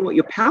depends on what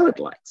your palate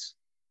likes.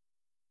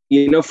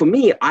 For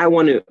me,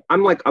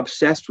 I'm like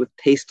obsessed with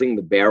tasting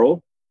the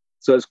barrel.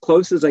 So as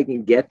close as I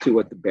can get to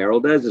what the barrel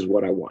does is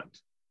what I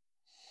want.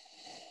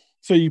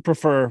 So you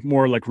prefer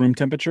more like room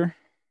temperature?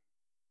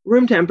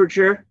 Room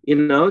temperature,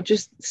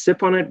 just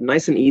sip on it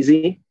nice and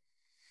easy.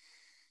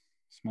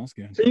 Smells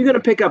good. So you're going to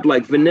pick up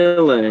like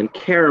vanilla and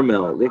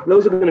caramel.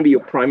 Those are going to be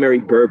your primary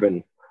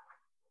bourbon.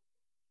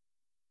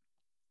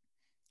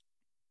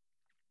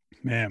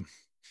 Man,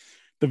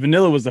 the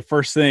vanilla was the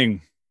first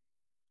thing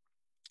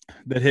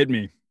that hit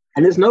me.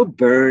 And there's no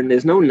burn.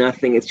 There's no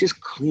nothing. It's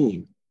just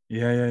clean.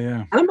 Yeah.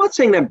 And I'm not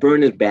saying that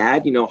burn is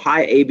bad.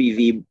 High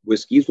ABV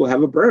whiskeys will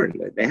have a burn.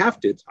 They have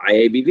to. It's high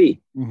ABV.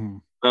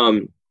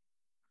 Mm-hmm.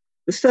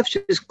 This stuff's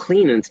just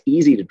clean and it's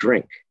easy to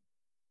drink.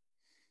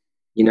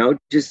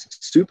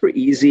 Just super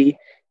easy.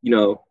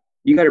 You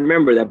got to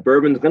remember that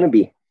bourbon's going to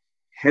be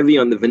heavy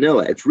on the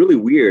vanilla. It's really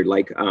weird.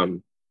 Like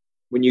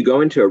when you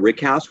go into a rick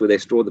house where they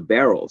store the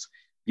barrels,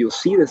 you'll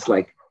see this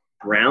like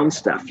brown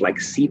stuff like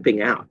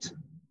seeping out.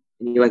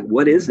 And you're like,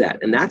 what is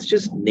that? And that's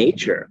just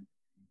nature.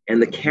 And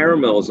the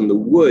caramels and the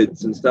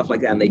woods and stuff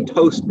like that. And they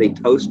toast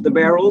the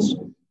barrels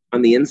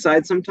on the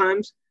inside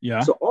sometimes.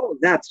 Yeah. So all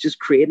of that's just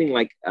creating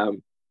like,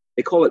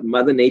 they call it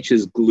Mother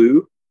Nature's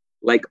glue.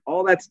 Like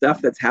all that stuff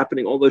that's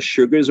happening, all those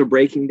sugars are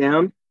breaking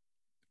down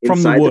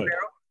inside the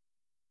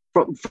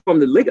barrel. From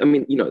the liquor.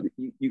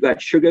 You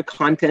got sugar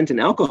content and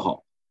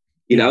alcohol,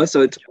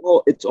 so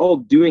it's all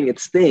doing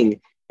its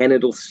thing and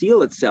it'll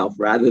seal itself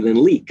rather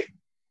than leak.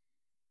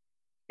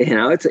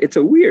 It's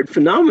a weird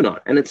phenomenon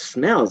and it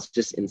smells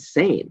just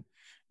insane.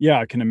 Yeah,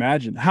 I can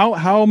imagine.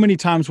 How many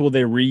times will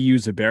they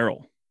reuse a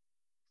barrel?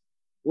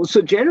 Well,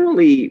 so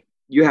generally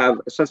you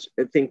have such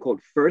a thing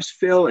called first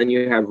fill and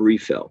you have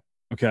refill.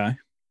 Okay.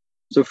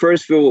 So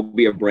first fill will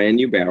be a brand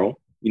new barrel,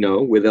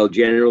 where they'll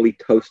generally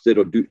toast it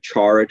or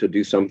char it or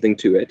do something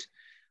to it.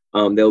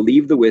 They'll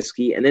leave the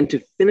whiskey and then to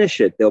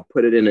finish it, they'll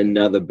put it in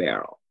another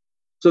barrel.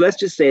 So let's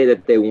just say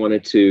that they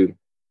wanted to,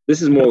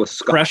 this is more with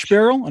Scotch. Fresh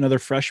barrel? Another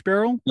fresh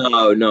barrel?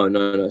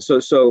 No. So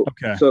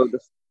okay. So the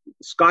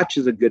Scotch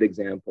is a good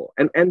example.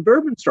 And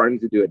bourbon's starting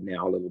to do it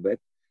now a little bit.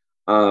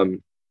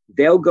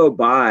 They'll go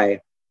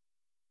buy,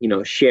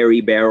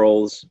 sherry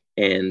barrels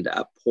and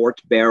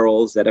port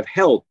barrels that have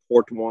held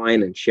port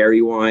wine and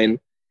sherry wine,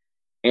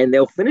 and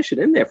they'll finish it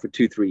in there for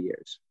 2-3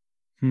 years.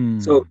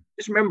 So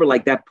just remember,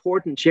 like that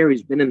port and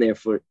sherry's been in there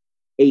for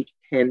 8,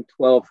 10,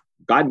 12,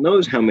 God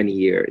knows how many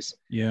years.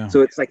 Yeah.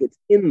 So it's like it's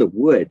in the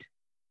wood.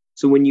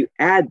 So when you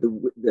add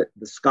the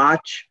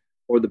Scotch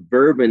or the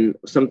bourbon,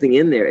 something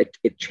in there,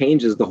 it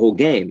changes the whole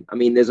game.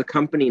 There's a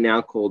company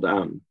now called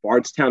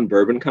Bardstown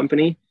Bourbon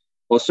Company,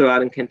 also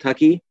out in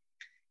Kentucky,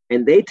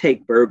 and they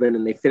take bourbon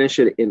and they finish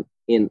it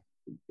in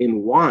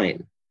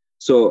wine.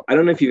 So I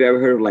don't know if you've ever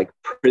heard of like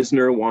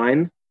Prisoner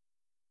wine.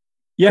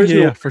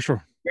 Yeah, for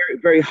sure. Very,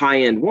 very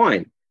high-end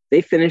wine.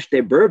 They finished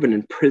their bourbon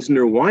in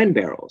Prisoner wine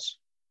barrels.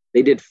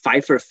 They did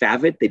Pfeiffer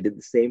Favit. They did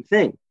the same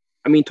thing.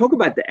 Talk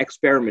about the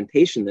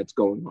experimentation that's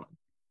going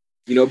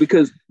on,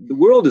 because the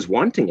world is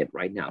wanting it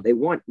right now. They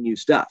want new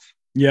stuff.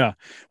 Yeah.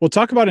 Well,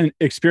 talk about an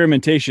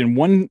experimentation.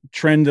 One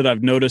trend that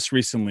I've noticed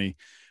recently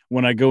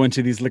when I go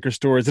into these liquor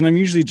stores, and I'm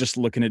usually just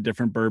looking at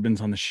different bourbons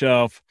on the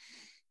shelf,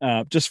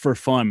 just for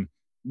fun.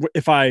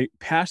 If I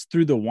pass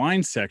through the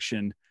wine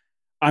section,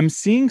 I'm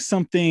seeing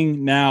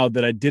something now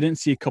that I didn't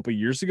see a couple of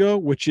years ago,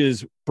 which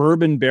is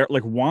bourbon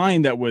like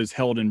wine that was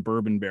held in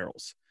bourbon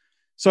barrels.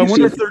 So I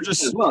wonder if they're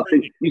just. Well,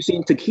 you've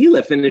seen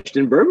tequila finished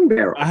in bourbon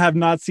barrels. I have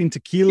not seen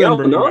tequila.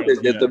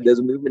 There's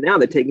a movement now.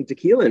 They're taking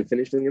tequila and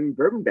finishing them in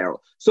bourbon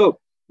barrel. So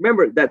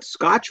remember that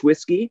Scotch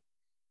whiskey,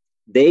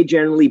 they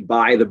generally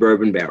buy the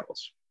bourbon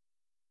barrels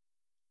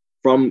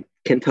from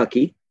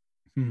Kentucky,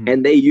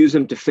 and they use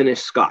them to finish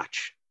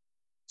Scotch.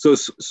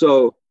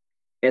 So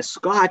a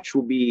Scotch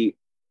will be,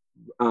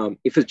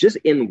 if it's just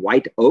in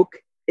white oak,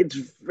 it's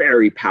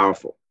very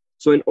powerful.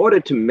 So in order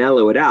to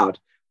mellow it out,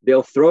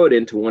 they'll throw it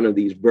into one of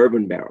these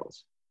bourbon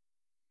barrels.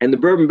 And the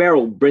bourbon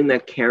barrel will bring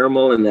that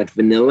caramel and that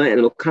vanilla, and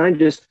it'll kind of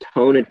just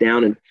tone it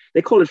down. And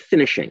they call it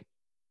finishing.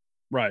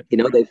 Right.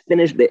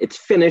 It's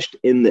finished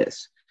in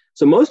this.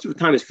 So most of the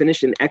time it's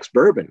finished in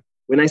ex-bourbon.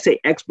 When I say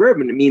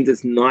ex-bourbon, it means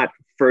it's not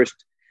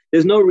first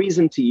There's no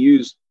reason to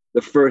use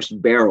the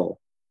first barrel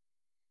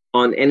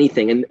on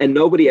anything. And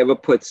nobody ever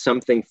puts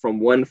something from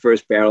one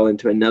first barrel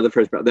into another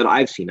first barrel that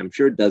I've seen. I'm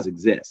sure it does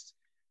exist,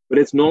 but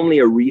it's normally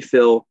a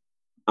refill,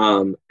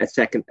 a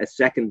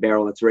second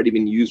barrel that's already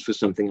been used for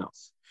something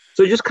else.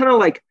 So just kind of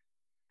like,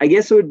 I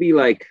guess it would be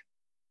like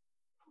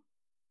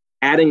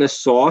adding a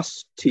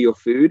sauce to your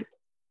food.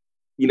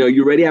 You know,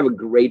 you already have a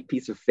great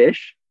piece of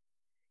fish,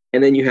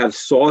 and then you have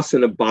sauce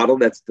in a bottle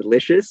that's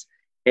delicious,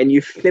 and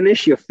you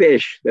finish your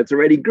fish that's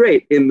already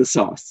great in the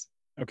sauce.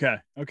 Okay.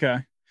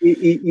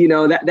 You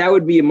know, that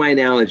would be my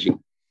analogy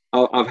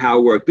of how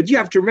it works. But you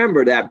have to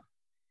remember that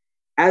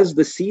as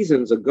the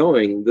seasons are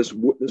going, this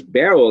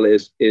barrel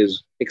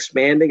is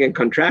expanding and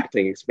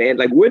contracting,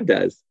 like wood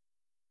does.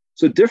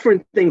 So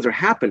different things are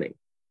happening.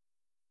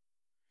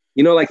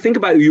 You know, like think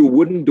about your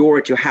wooden door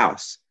at your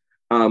house.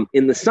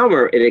 In the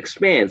summer, it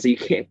expands, so you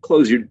can't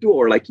close your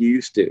door like you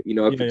used to, you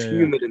know, if it's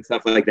humid and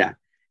stuff like that.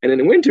 And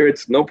in winter,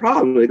 it's no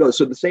problem. It goes.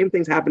 So the same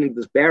thing's happening to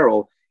this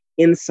barrel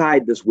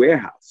inside this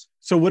warehouse.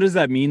 So what does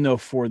that mean, though,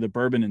 for the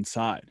bourbon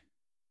inside?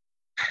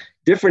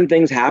 Different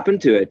things happen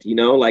to it, you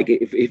know, like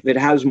if it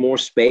has more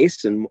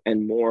space and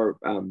more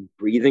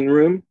breathing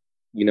room,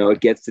 you know, it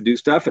gets to do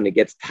stuff, and it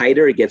gets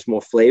tighter, it gets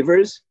more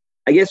flavors.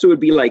 I guess it would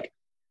be like,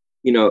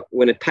 you know,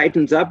 when it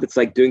tightens up, it's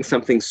like doing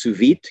something sous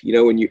vide, you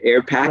know, when you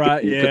air pack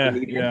right,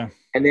 it. Yeah.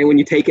 And then when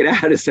you take it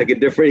out, it's like a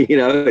different, you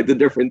know, it's a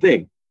different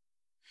thing.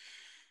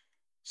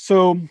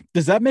 So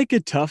does that make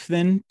it tough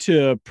then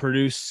to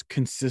produce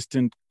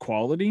consistent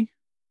quality?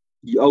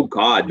 Oh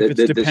God. If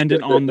it's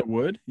dependent on the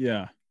wood?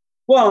 Yeah.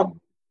 Well,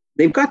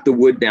 they've got the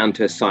wood down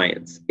to a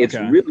science. It's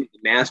really the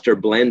master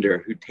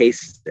blender who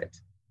tastes it.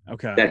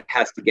 Okay. That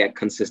has to get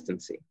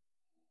consistency.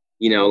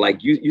 You know,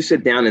 like you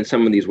sit down in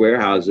some of these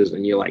warehouses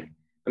and you're like,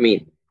 I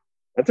mean,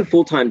 that's a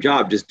full-time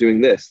job just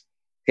doing this.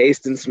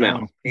 Taste and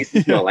smell. Taste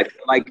and smell. Like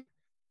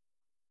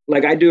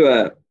I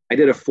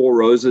did a Four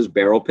Roses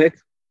barrel pick.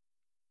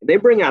 They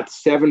bring out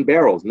 7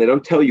 barrels and they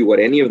don't tell you what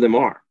any of them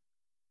are.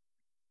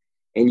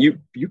 And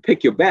you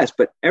pick your best,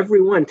 but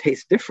everyone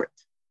tastes different.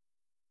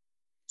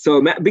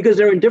 So because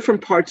they're in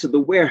different parts of the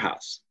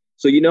warehouse.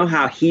 So you know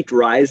how heat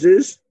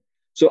rises?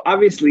 So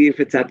obviously if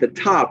it's at the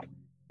top,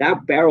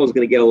 that barrel is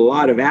going to get a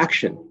lot of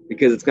action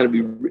because it's going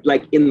to be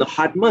like in the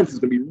hot months, it's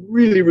going to be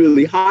really,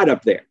 really hot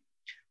up there.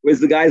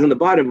 Whereas the guys on the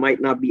bottom might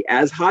not be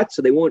as hot,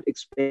 so they won't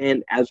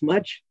expand as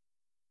much.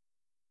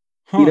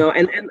 You know,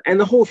 and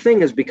the whole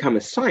thing has become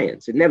a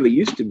science. It never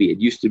used to be. It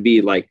used to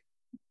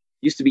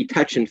be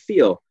touch and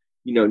feel.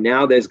 You know,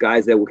 now there's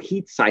guys that will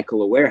heat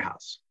cycle a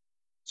warehouse.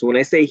 So when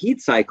I say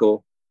heat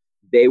cycle,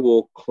 they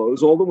will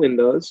close all the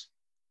windows,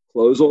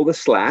 close all the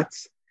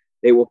slats.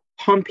 They will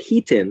pump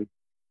heat in,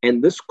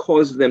 and this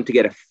causes them to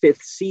get a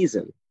 5th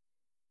season.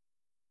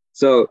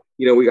 So,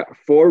 you know, we got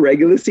 4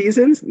 regular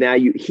seasons. Now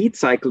you heat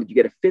cycle, you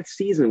get a 5th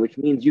season, which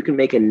means you can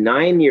make a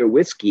 9-year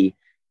whiskey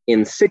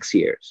in 6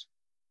 years.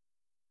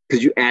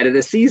 Because you added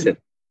a season.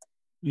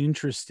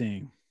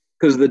 Interesting.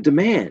 Because of the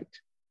demand.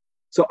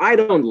 So I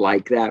don't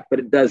like that, but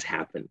it does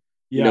happen.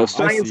 Yeah, you know,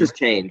 science has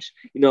changed.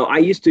 You know,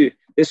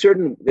 there's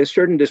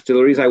certain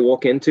distilleries I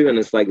walk into, and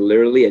it's like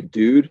literally a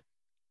dude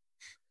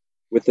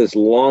with this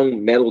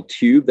long metal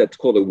tube that's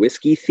called a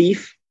whiskey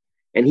thief.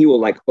 And he will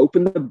like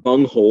open the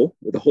bung hole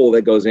with a hole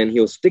that goes in.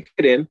 He'll stick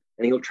it in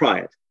and he'll try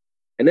it.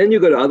 And then you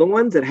go to other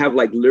ones that have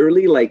like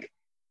literally like,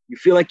 you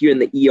feel like you're in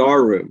the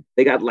ER room.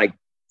 They got like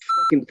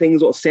fucking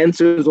things, all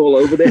sensors all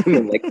over them,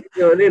 and like,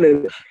 you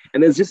know,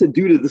 and there's just a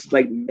dude at this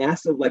like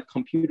massive like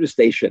computer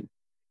station,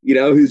 you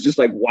know, who's just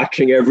like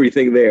watching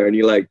everything there, and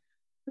you're like,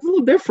 it's a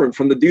little different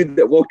from the dude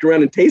that walked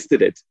around and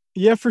tasted it.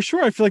 Yeah, for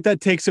sure. I feel like that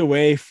takes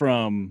away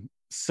from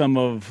some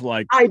of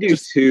like I do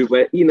too,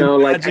 but you know,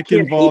 like magic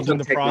involved in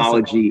the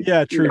technology.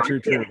 Yeah, true.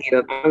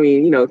 I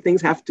mean, you know,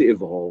 things have to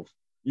evolve.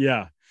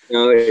 Yeah, you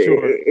know,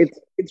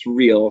 it's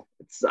real.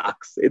 It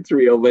sucks. It's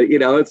real, but you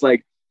know, it's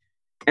like,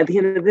 at the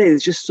end of the day,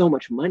 there's just so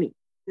much money.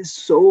 There's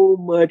so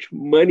much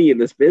money in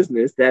this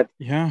business that,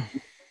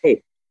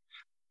 hey,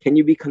 can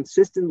you be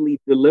consistently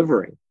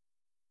delivering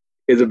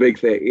is a big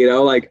thing, you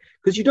know, like,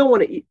 because you don't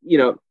want to, you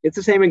know, it's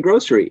the same in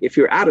grocery. If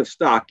you're out of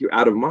stock, you're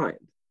out of mind.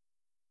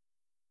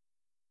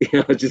 You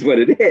know, it's just what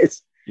it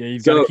is. Yeah,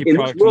 you've got to keep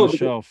product on the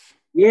shelf.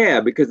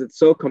 Yeah, because it's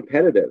so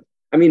competitive.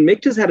 I mean,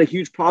 Mick just had a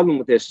huge problem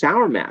with their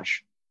sour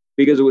mash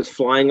because it was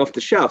flying off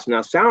the shelves.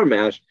 Now, sour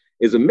mash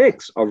is a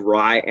mix of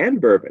rye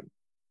and bourbon.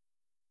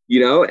 You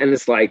know, and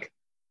it's like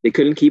they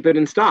couldn't keep it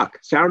in stock.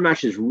 Sour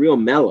mash is real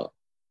mellow,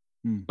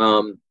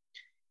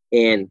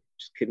 and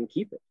just couldn't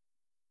keep it.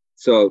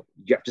 So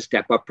you have to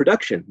step up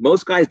production.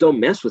 Most guys don't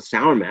mess with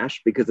sour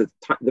mash because it's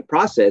the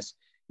process.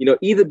 You know,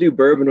 either do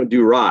bourbon or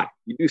do rye.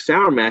 You do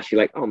sour mash,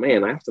 you're like, oh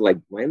man, I have to like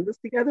blend this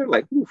together.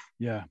 Like, oof.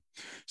 Yeah.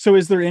 So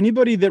is there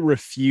anybody that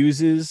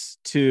refuses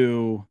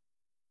to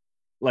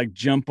like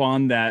jump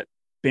on that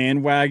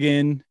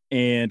bandwagon?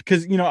 And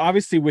because, you know,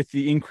 obviously with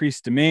the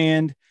increased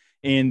demand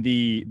and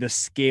the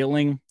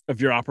scaling of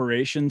your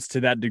operations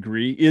to that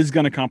degree is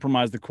going to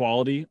compromise the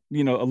quality,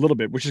 you know, a little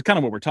bit, which is kind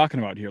of what we're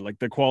talking about here. Like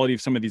the quality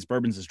of some of these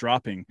bourbons is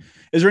dropping.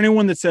 Is there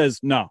anyone that says,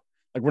 no,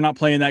 Like, we're not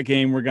playing that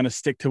game. We're going to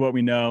stick to what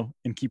we know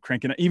and keep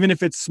cranking it, even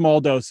if it's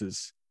small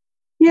doses.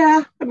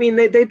 Yeah, I mean,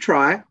 they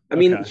try. I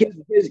mean,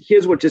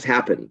 here's what just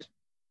happened.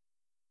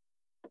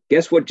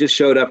 Guess what just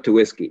showed up to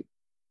whiskey?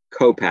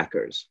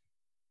 Co-packers.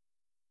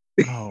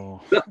 Oh,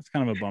 that's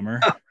kind of a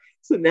bummer.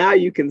 So now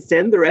you can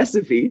send the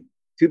recipe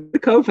to the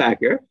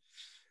co-packer,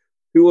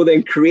 who will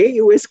then create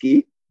your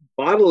whiskey,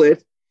 bottle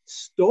it,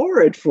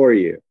 store it for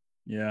you.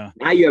 Yeah.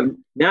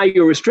 Now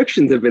your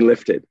restrictions have been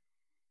lifted.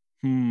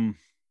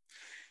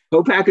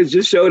 Co-packers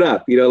just showed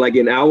up, like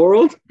in our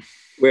world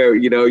where,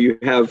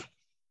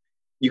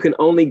 you can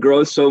only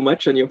grow so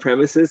much on your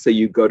premises. So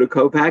you go to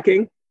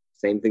co-packing.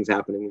 Same thing's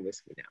happening in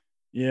whiskey now.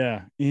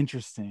 Yeah.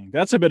 Interesting.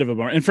 That's a bit of a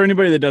bummer. And for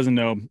anybody that doesn't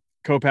know,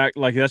 co-pack,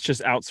 like, that's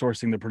just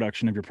outsourcing the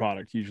production of your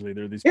product. Usually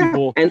there are these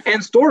people.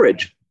 And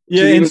storage.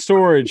 Yeah. And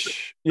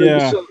storage.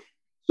 Yeah.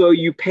 So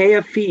you pay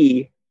a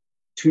fee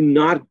to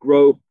not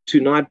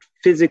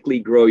physically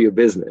grow your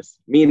business,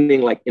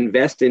 meaning like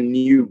invest in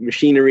new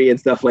machinery and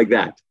stuff like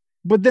that.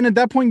 But then at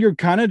that point, you're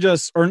kind of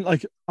just, or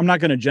like, I'm not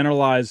going to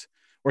generalize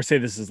or say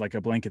this is like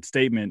a blanket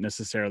statement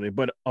necessarily,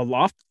 but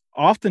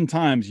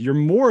oftentimes you're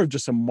more of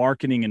just a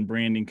marketing and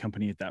branding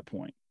company at that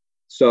point.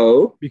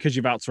 So, because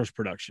you've outsourced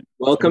production.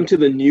 Welcome to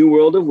the new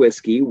world of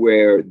whiskey,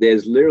 where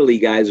there's literally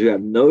guys who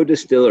have no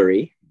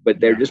distillery,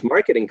 but they're just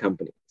marketing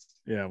companies.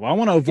 Yeah. Well, I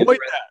want to avoid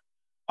that.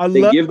 I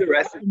love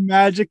the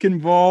magic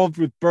involved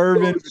with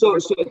bourbon. So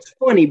it's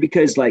funny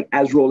because, like,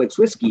 as Rolex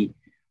Whiskey,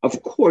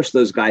 of course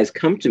those guys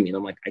come to me and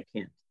I'm like, I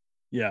can't.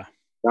 Yeah.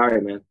 Sorry,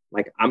 man.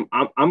 Like I'm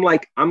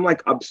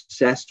like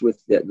obsessed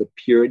with the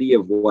purity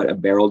of what a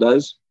barrel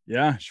does.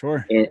 Yeah,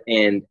 sure.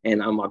 And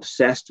I'm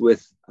obsessed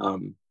with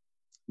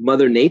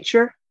Mother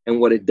Nature and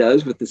what it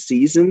does with the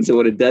seasons and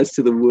what it does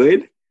to the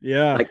wood.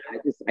 Yeah. Like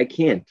I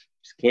can't.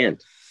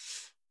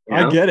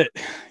 I get it.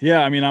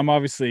 Yeah. I mean, I'm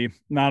obviously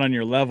not on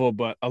your level,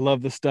 but I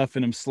love the stuff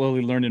and I'm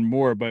slowly learning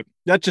more, but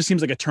that just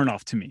seems like a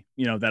turnoff to me,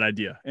 that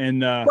idea.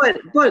 And,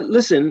 but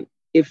listen,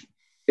 if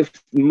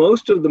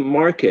most of the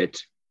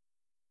market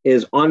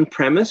is on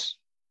premise,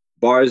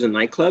 bars and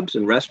nightclubs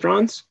and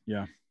restaurants,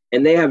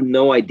 and they have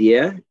no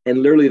idea,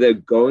 and literally they're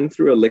going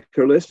through a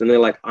liquor list and they're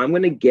like, I'm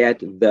going to get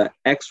the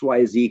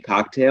XYZ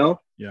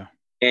cocktail. Yeah.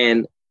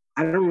 And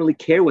I don't really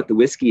care what the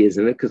whiskey is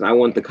in it because I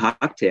want the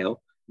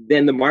cocktail.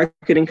 Then the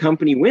marketing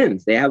company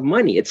wins. They have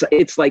money.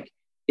 It's like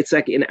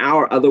in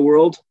our other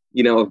world,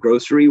 of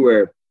grocery,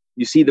 where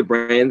you see the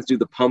brands do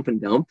the pump and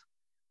dump,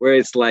 where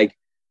it's like,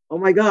 oh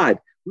my God,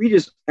 we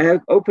just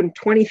have opened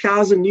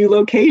 20,000 new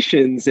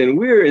locations and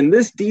we're in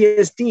this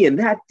DSD and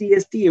that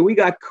DSD and we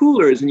got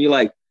coolers. And you're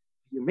like,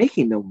 you're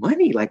making no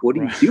money. Like, what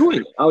are you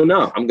doing? Oh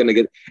no, I'm going to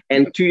get,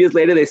 and 2 years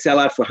later, they sell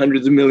out for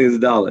hundreds of millions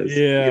of dollars.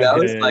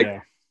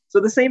 Yeah. So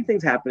the same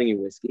thing's happening in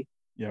whiskey.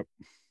 Yep.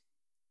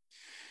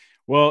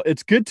 Well,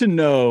 it's good to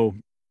know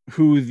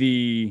who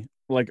the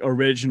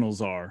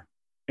originals are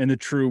and the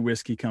true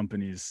whiskey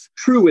companies.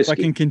 True whiskey.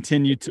 So I can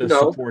continue to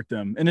support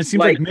them. And it seems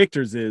like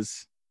Michter's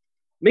is.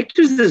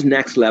 Michter's is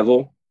next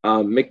level.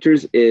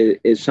 Michter's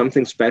is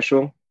something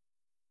special.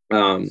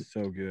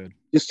 So good.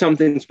 Just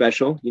something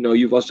special.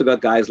 You've also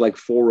got guys like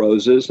Four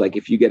Roses. Like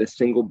if you get a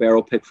single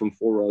barrel pick from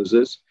Four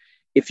Roses,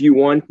 if you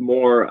want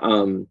more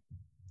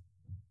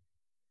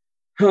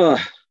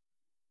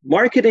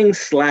marketing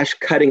 /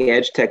 cutting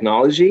edge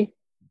technology,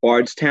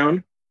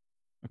 Bardstown.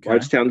 Okay.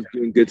 Bardstown's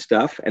doing good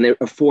stuff and they're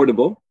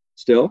affordable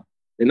still.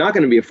 They're not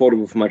going to be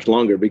affordable for much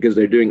longer because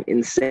they're doing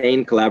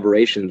insane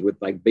collaborations with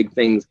like big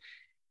things.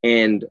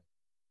 And,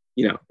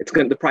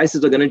 the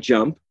prices are going to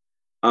jump.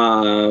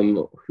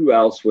 Who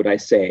else would I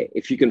say?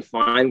 If you can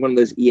find one of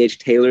those E.H.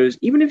 Taylors,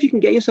 even if you can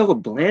get yourself a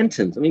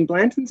Blanton's. I mean,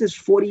 Blanton's is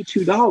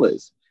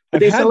 $42.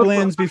 I've had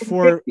Blanton's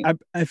before.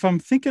 If I'm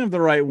thinking of the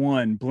right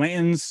one,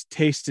 Blanton's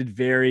tasted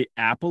very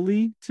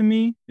apple-y to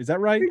me. Is that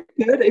right?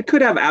 It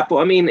could have apple.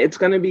 I mean, it's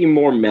going to be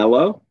more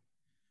mellow.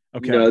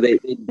 Okay.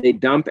 They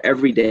dump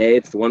every day.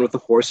 It's the one with the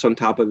horse on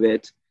top of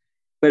it.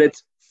 But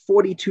it's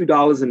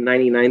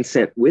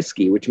 $42.99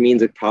 whiskey, which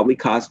means it probably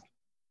cost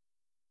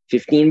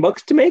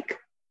 $15 to make.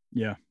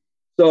 Yeah.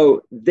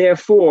 So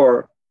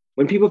therefore,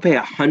 when people pay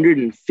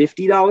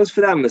 $150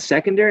 for that in the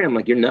secondary, I'm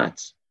like, you're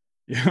nuts.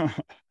 Yeah.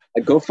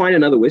 Like, go find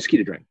another whiskey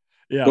to drink.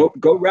 Yeah.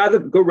 Go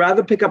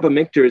rather pick up a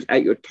Michter's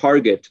at your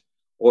Target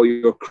or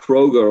your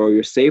Kroger or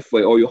your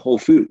Safeway or your Whole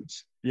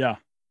Foods. Yeah.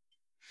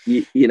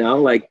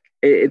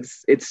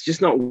 It's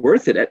just not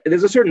worth it.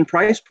 There's a certain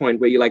price point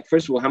where you're like,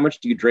 first of all, how much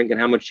do you drink and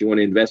how much do you want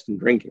to invest in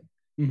drinking?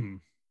 Mm-hmm.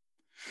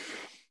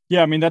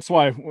 Yeah. I mean, that's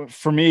why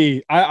for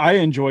me, I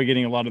enjoy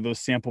getting a lot of those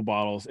sample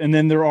bottles. And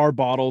then there are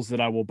bottles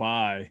that I will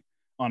buy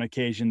on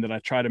occasion that I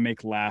try to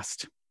make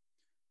last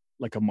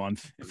like a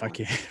month if I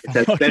can. It's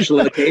that special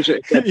occasion.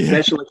 It's that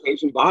special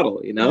occasion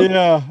bottle,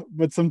 Yeah,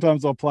 but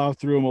sometimes I'll plow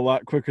through them a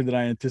lot quicker than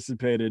I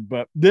anticipated.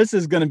 But this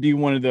is going to be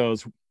one of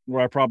those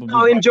where I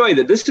probably enjoy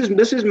that. This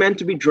is meant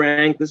to be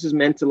drank. This is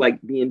meant to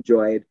like be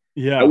enjoyed.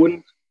 Yeah,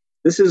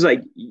 This is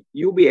like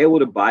you'll be able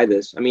to buy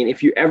this. I mean,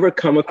 if you ever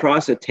come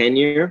across a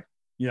 10-year,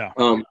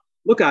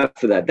 look out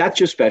for that. That's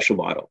your special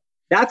bottle.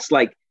 That's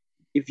like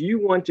if you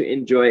want to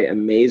enjoy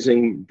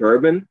amazing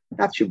bourbon,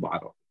 that's your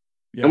bottle.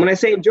 Yeah. And when I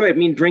say enjoy it, I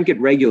mean drink it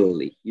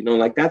regularly.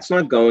 Like that's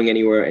not going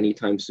anywhere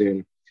anytime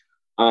soon.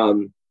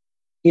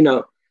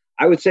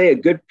 I would say a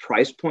good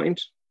price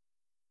point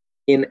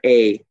in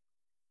a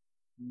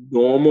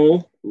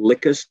normal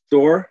liquor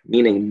store,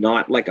 meaning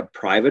not like a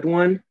private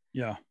one,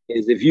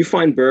 is if you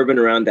find bourbon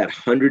around that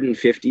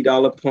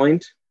 $150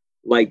 point,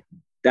 like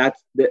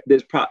that's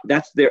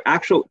their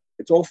actual,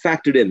 it's all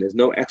factored in. There's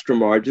no extra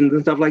margins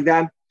and stuff like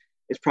that.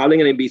 It's probably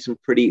going to be some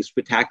pretty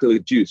spectacular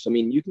juice. I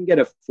mean, you can get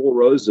a Four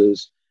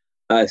Roses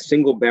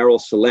single barrel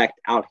select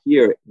out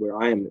here where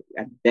I am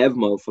at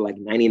Bevmo for like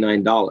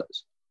 $99.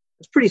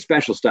 It's pretty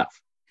special stuff.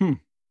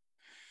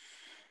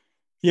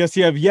 Yes,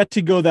 you have yet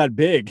to go that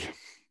big.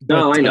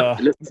 No, I know.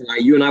 Listen,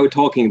 you and I were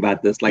talking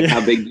about this, like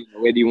how big,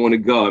 where do you want to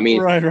go? I mean,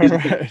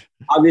 right.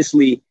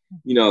 Obviously,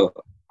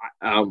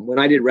 when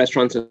I did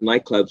restaurants and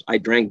nightclubs, I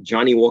drank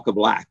Johnny Walker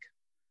Black.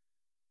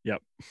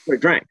 Yep.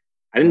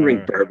 I didn't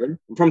drink bourbon.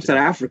 I'm from South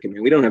Africa,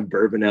 man. We don't have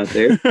bourbon out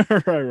there.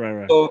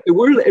 Right. So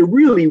it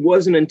really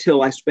wasn't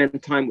until I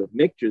spent time with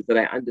mixers that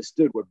I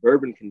understood what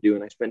bourbon can do.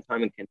 And I spent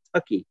time in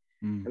Kentucky.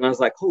 And I was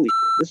like, holy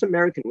shit, this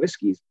American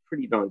whiskey is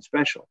pretty darn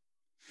special.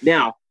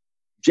 Now,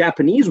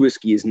 Japanese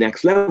whiskey is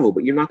next level,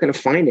 but you're not going to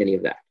find any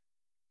of that.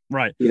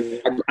 Right.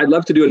 I'd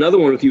love to do another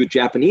one with you with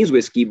Japanese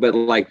whiskey, but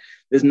like,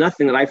 there's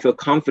nothing that I feel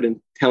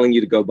confident telling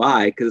you to go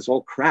buy because it's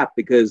all crap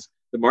because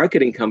the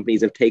marketing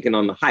companies have taken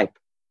on the hype.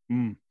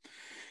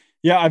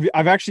 Yeah,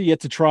 I've actually yet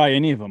to try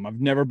any of them.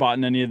 I've never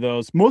bought any of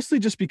those, mostly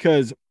just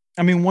because,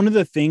 I mean, one of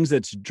the things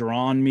that's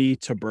drawn me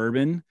to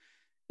bourbon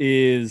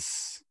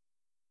is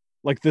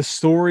like the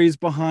stories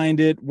behind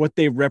it, what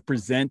they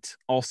represent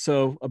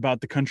also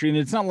about the country. And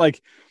it's not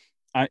like,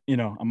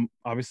 I'm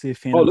obviously a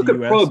fan of the US.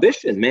 Look at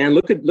Prohibition, man.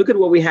 Look at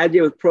what we had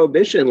here with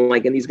Prohibition,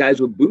 like, and these guys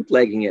were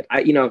bootlegging it.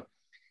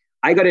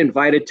 I got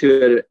invited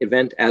to an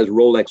event as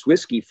Rolex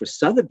Whiskey for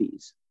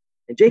Sotheby's.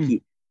 And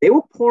Jakey, they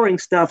were pouring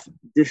stuff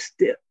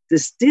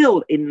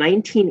distilled in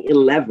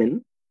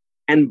 1911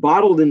 and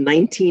bottled in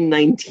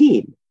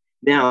 1919.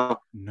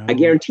 Now, I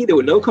guarantee there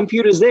were no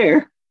computers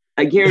there.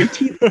 I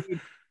guarantee the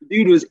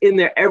dude was in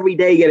there every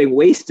day getting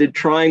wasted,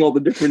 trying all the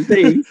different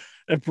things.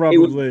 It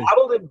was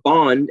bottled in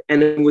bond,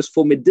 and it was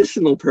for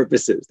medicinal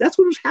purposes. That's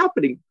what was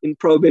happening in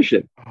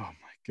Prohibition. Oh my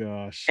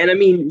gosh! And I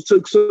mean, so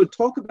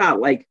talk about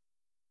like,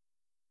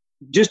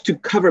 just to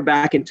cover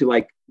back into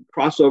like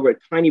crossover a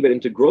tiny bit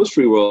into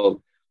grocery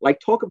world. Like,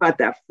 talk about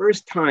that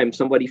first time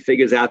somebody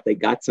figures out they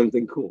got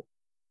something cool.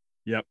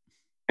 Yep.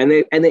 And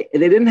they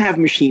didn't have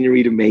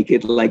machinery to make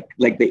it like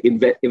they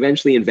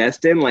eventually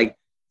invest in. Like,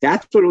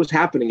 that's what was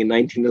happening in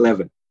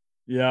 1911.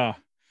 Yeah.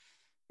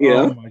 Yeah.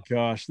 Oh my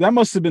gosh. That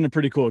must have been a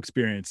pretty cool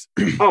experience.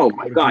 Oh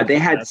my God. They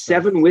had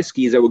 7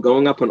 whiskeys that were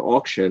going up on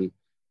auction.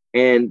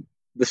 And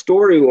the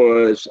story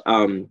was,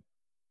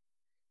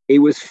 it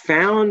was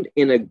found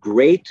in a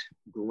great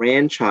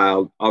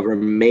grandchild of a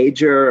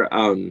major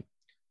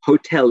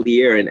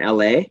hotelier in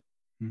LA.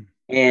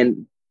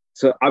 And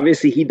so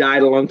obviously he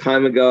died a long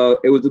time ago.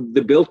 It was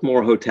the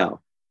Biltmore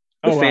Hotel,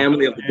 the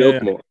family of the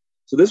Biltmore. Yeah.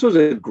 So this was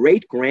a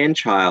great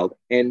grandchild,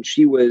 and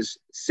she was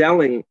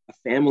selling a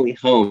family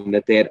home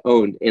that they had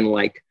owned in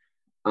like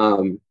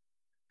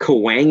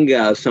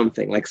Cahuenga or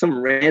something, like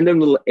some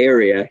random little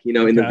area,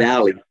 in the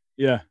valley.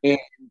 Yeah. And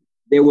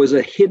there was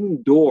a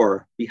hidden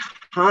door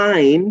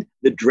behind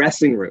the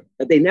dressing room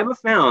that they never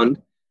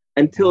found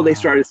until they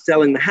started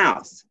selling the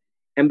house.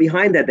 And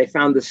behind that, they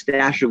found the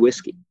stash of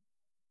whiskey.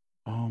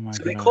 Oh my!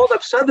 So they called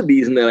up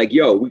Sotheby's and they're like,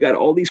 "Yo, we got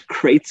all these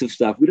crates of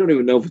stuff. We don't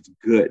even know if it's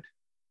good."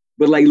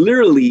 But like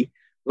literally,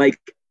 like,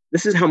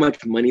 this is how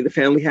much money the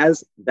family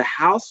has. The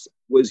house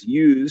was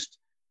used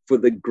for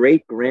the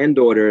great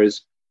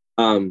granddaughter's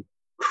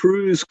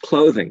cruise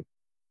clothing.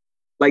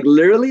 Like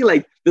literally,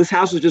 like this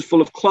house was just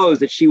full of clothes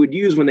that she would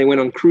use when they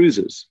went on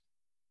cruises.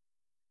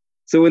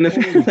 So when the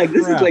family, like,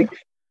 this is like,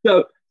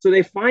 so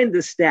they find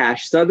the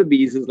stash.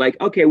 Sotheby's is like,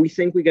 okay, we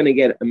think we're going to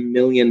get $1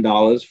 million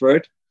for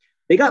it.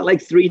 They got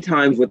like 3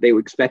 times what they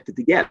were expected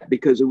to get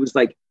because it was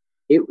like,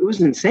 it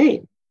was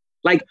insane.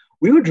 Like,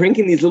 we were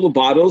drinking these little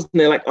bottles and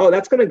they're like, oh,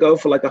 that's going to go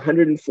for like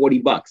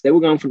 $140. They were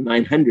going for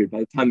 $900 by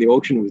the time the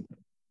auction was done.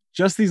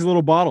 Just these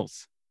little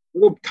bottles.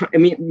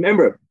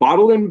 Remember,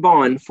 bottled and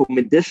bond for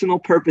medicinal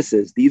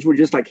purposes. These were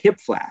just like hip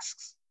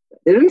flasks.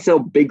 They didn't sell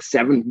big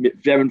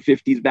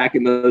 750s back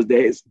in those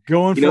days.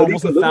 Going for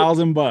almost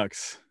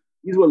 $1,000.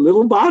 These were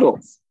little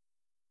bottles.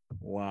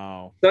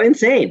 Wow. So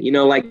insane.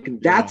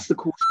 That's the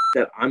cool stuff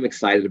that I'm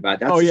excited about.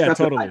 That's the stuff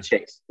totally. that I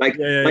chase.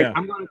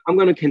 I'm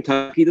going to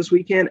Kentucky this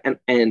weekend,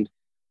 and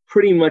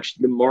pretty much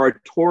the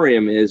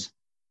moratorium is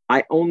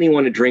I only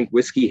want to drink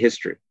whiskey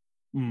history.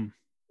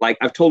 Like,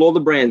 I've told all the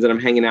brands that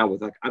I'm hanging out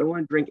with, like, I don't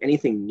want to drink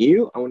anything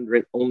new. I want to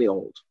drink only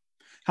old.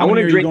 How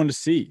many are you going to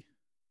see?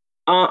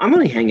 I'm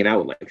only hanging out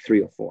with like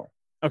 3 or 4.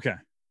 Okay.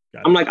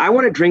 I'm like, I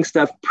want to drink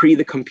stuff pre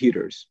the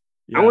computers.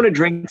 Yeah. I want to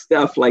drink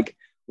stuff like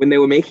when they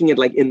were making it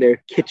like in their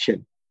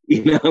kitchen,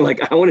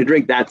 like I want to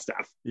drink that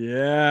stuff.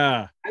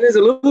 Yeah. And there's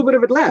a little bit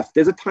of it left.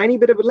 There's a tiny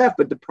bit of it left,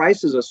 but the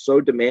prices are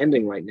so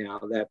demanding right now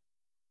that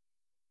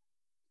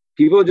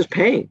People are just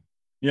paying.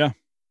 Yeah.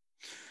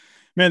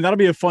 Man, that'll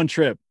be a fun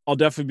trip. I'll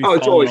definitely be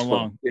it's following always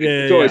along. fun.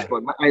 It's always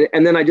fun.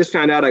 And then I just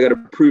found out I got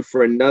approved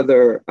for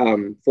another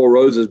Four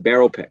Roses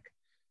barrel pick.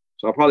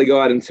 So I'll probably go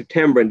out in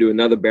September and do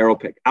another barrel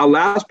pick. Our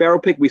last barrel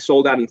pick we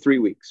sold out in 3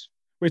 weeks.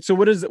 Wait, so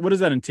what does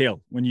that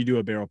entail when you do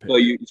a barrel pick?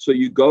 So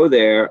you go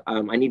there.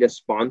 I need a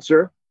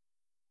sponsor,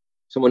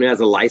 someone who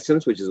has a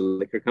license, which is a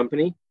liquor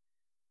company,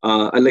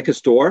 a liquor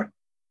store.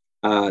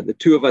 The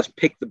two of us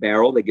pick the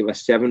barrel. They give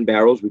us 7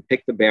 barrels. We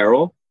pick the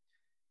barrel,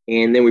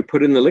 and then we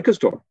put it in the liquor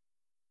store.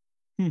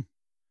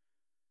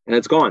 And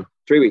it's gone.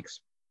 3 weeks.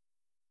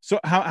 So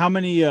how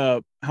many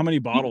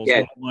bottles?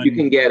 You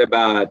can get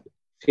about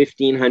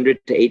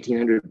 1,500 to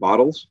 1,800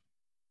 bottles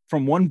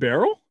from one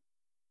barrel,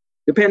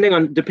 depending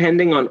on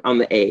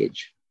the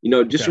age.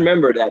 Just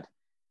remember that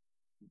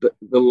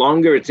the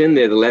longer it's in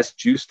there, the less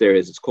juice there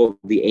is. It's called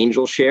the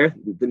angel share,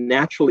 the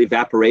natural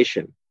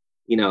evaporation.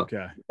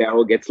 The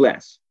barrel gets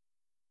less.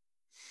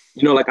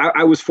 Like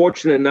I was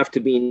fortunate enough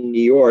to be in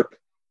New York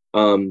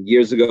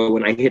years ago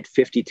when I hit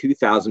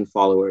 52,000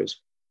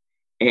 followers.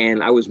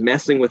 And I was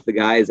messing with the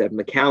guys at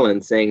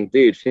Macallan saying,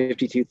 dude,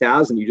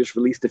 52,000, you just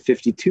released a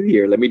 52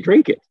 year. Let me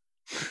drink it.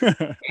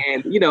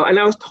 and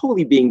I was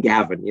totally being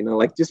Gavin,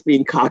 like just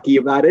being cocky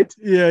about it.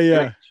 Yeah. And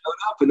I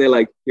showed up and they're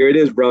like, here it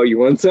is, bro. You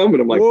want some?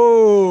 And I'm like,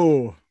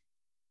 whoa.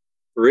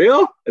 For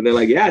real? And they're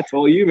like, yeah, it's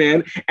all you,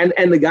 man.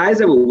 And the guys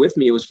that were with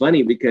me, it was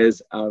funny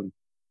because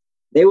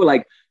they were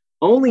like,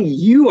 only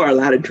you are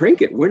allowed to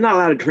drink it. We're not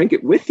allowed to drink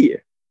it with you.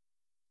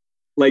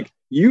 Like,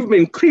 you've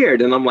been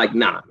cleared. And I'm like,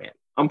 nah, man,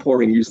 I'm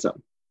pouring you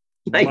some.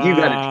 Like, wow. You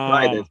got to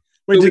try this.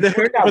 Wait, so did they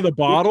hook up with a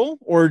bottle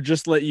or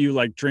just let you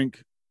like drink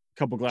a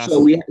couple glasses?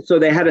 So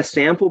they had a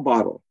sample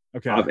bottle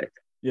of it.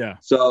 Yeah.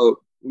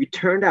 So we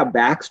turned our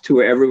backs to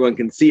where everyone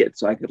can see it.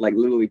 So I could like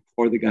literally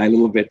pour the guy a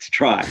little bit to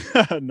try.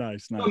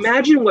 Nice. So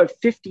imagine what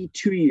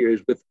 52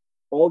 years with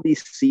all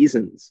these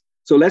seasons.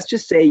 So let's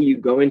just say you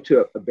go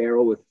into a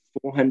barrel with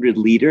 400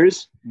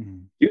 liters. Mm-hmm.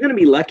 You're going to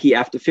be lucky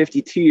after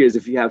 52 years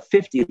if you have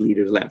 50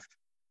 liters left.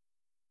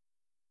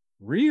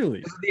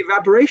 Really? This is the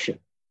evaporation.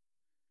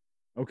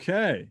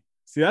 Okay.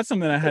 See, that's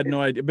something I had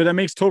no idea, but that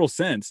makes total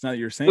sense now that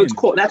you're saying. So it's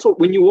cool. That's what,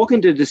 when you walk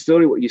into a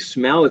distillery, what you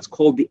smell, it's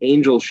called the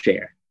angel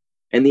share.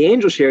 And the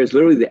angel share is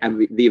literally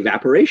the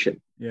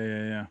evaporation.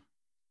 Yeah.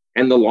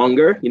 And the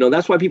longer,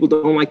 that's why people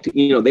don't like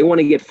to, they want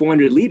to get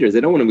 400 liters.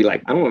 They don't want to be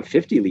like, I don't want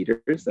 50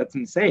 liters. That's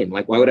insane.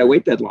 Like, why would I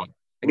wait that long?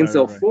 I can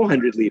sell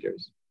 400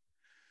 liters.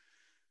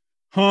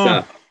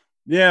 Huh. So,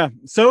 yeah.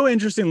 So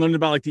interesting learning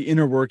about like the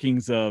inner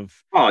workings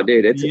of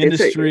it's the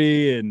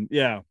industry and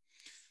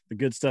the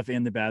good stuff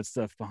and the bad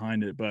stuff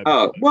behind it. But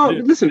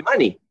listen,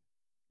 money.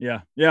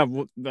 Yeah.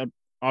 Well,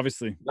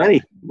 obviously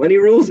money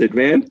rules it,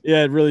 man.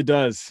 Yeah, it really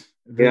does.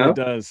 It really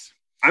does.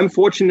 I'm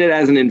fortunate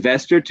as an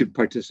investor to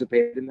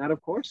participate in that,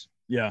 of course.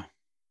 Yeah.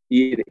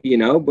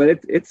 But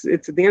it's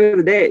at the end of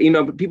the day,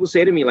 but people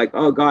say to me like,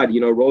 oh God,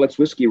 Rolex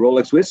whiskey.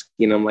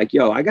 And I'm like,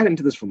 yo, I got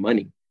into this for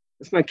money.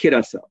 Let's not kid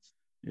ourselves.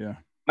 Yeah.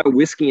 My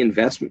whiskey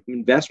investment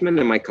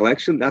in my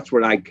collection, that's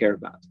what I care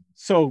about.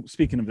 So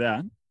speaking of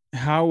that,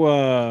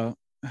 how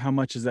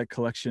much is that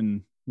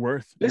collection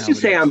worth? Let's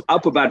just say I'm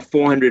up about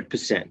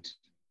 400%.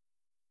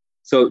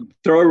 So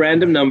throw a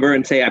random number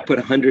and say I put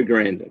 100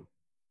 grand in.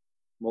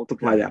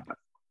 Multiply that by.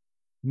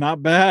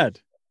 Not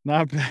bad.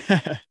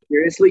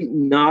 Seriously,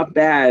 not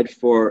bad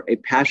for a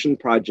passion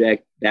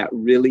project that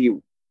really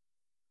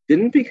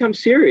didn't become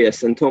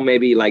serious until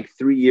maybe like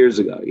 3 years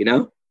ago,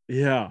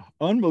 Yeah,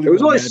 unbelievable. It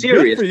was always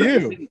serious.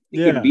 Good for you.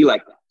 It could be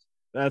like that.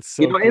 That's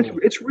so cool. And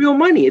it's real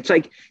money. It's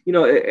like,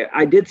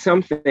 I did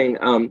something,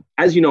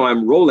 as you know,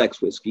 I'm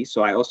Rolex whiskey,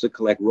 so I also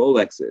collect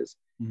Rolexes.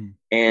 Mm-hmm.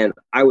 And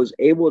I was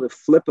able to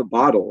flip a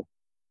bottle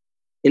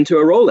into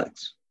a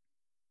Rolex.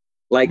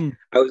 Like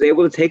I was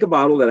able to take a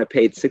bottle that I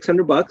paid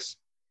 $600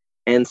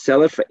 and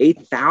sell it for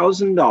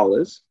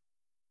 $8,000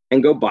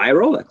 and go buy a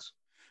Rolex.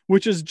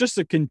 Which is just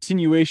a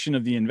continuation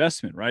of the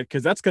investment, right?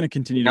 Because that's going to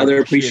continue. Now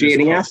they're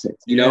appreciating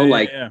assets,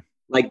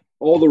 like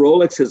all the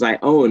Rolexes I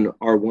own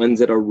are ones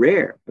that are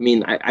rare. I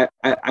mean,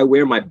 I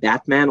wear my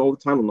Batman all the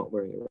time. I'm not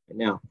wearing it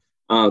right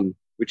now,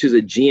 which is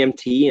a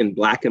GMT in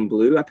black and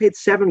blue. I paid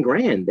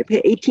 $7,000. They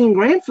pay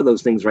 $18,000 for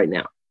those things right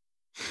now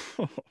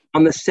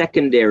on the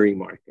secondary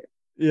market.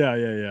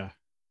 Yeah.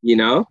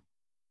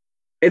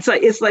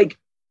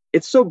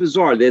 It's so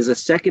bizarre. There's a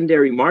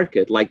secondary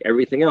market, like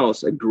everything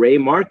else, a gray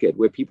market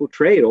where people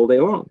trade all day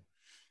long.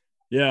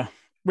 Yeah.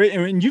 Wait,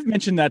 and you've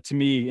mentioned that to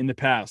me in the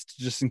past,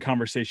 just in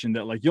conversation,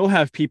 that like you'll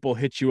have people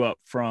hit you up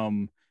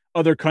from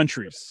other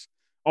countries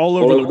all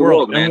over the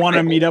world and want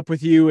to meet up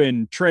with you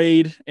and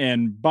trade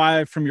and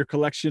buy from your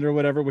collection or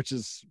whatever, which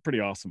is pretty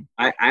awesome.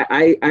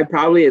 I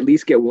probably at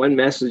least get one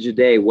message a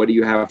day. What do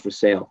you have for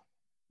sale?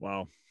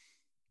 Wow.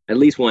 At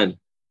least one.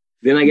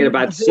 Then I get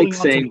about 6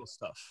 saying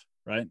stuff,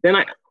 right? Then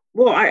I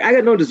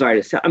got no desire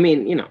to sell. I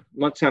mean, I'm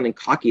not sounding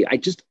cocky.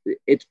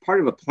 It's part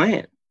of a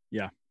plan.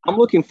 Yeah. I'm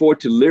looking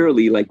forward to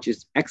literally like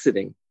just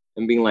exiting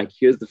and being like,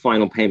 here's the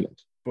final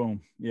payment.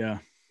 Boom. Yeah.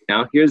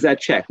 Now here's that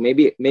check.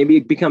 Maybe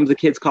it becomes a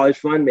kid's college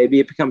fund.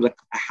 Maybe it becomes a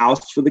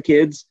house for the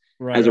kids.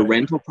 as a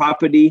rental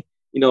property,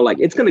 like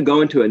it's going to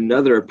go into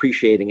another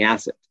appreciating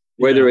asset,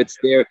 whether it's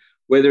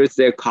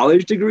their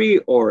college degree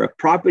or a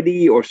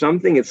property or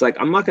something. It's like,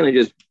 I'm not going to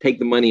just take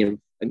the money and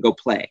go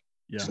play.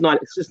 Yeah.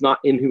 It's just not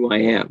in who I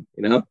am,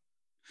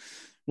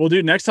 Well,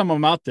 dude, next time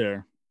I'm out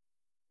there.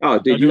 Oh,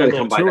 dude, you got to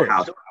come by the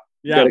house.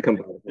 Yeah. You got to come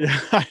by the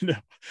house. Yeah, I know.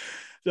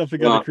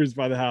 Definitely got to cruise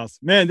by the house.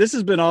 Man, this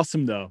has been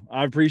awesome, though.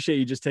 I appreciate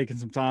you just taking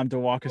some time to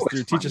walk us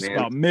through, teach us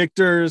about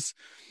Michter's,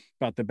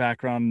 about the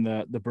background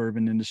in the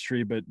bourbon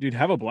industry. But, dude,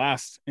 have a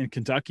blast in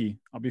Kentucky.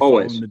 I'll be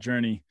following the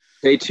journey.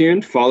 Stay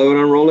tuned. Follow it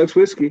on Rolex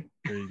Whiskey.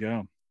 There you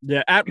go.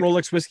 Yeah, at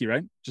Rolex Whiskey,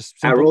 right? Just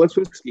simple? At Rolex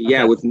Whiskey.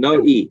 Yeah, with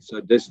no E.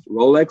 So just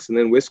Rolex and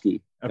then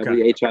Whiskey.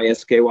 Okay.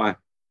 WHISKY.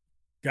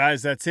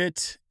 Guys, that's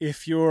it.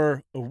 If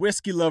you're a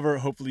whiskey lover,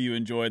 hopefully you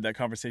enjoyed that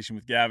conversation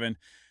with Gavin.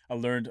 I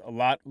learned a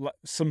lot,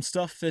 some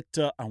stuff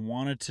that I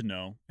wanted to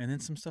know, and then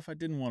some stuff I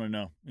didn't want to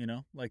know,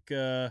 like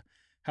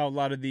how a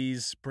lot of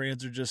these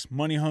brands are just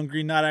money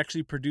hungry, not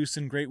actually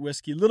producing great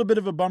whiskey. A little bit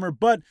of a bummer,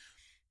 but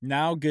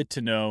now good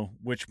to know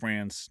which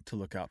brands to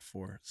look out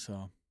for.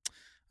 So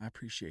I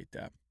appreciate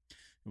that.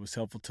 It was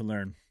helpful to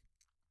learn.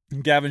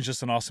 And Gavin's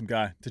just an awesome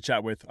guy to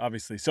chat with,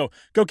 obviously. So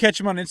go catch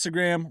him on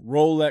Instagram,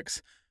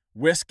 Rolex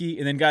Whiskey.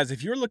 And then, guys,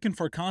 if you're looking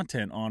for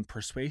content on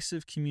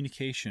persuasive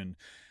communication,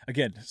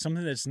 again,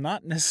 something that's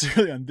not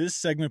necessarily on this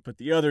segment, but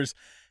the others,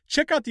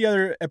 check out the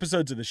other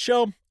episodes of the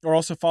show, or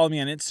also follow me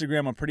on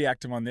Instagram. I'm pretty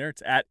active on there.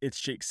 It's at It's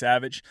Jake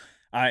Savage.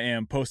 I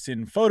am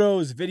posting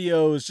photos,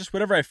 videos, just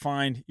whatever I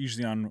find,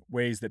 usually on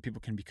ways that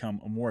people can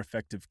become a more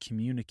effective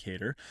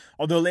communicator.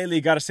 Although lately,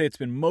 got to say, it's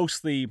been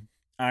mostly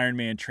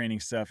Ironman training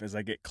stuff as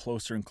I get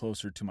closer and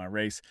closer to my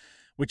race,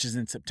 which is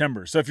in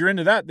September. So if you're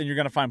into that, then you're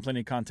going to find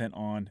plenty of content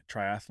on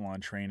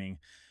triathlon training,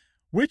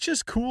 which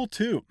is cool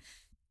too.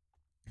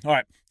 All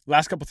right,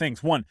 last couple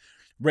things. One,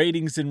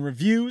 ratings and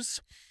reviews.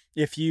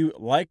 If you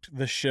liked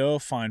the show,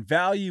 find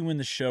value in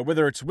the show,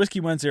 whether it's Whiskey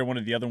Wednesday or one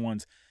of the other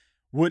ones,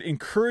 would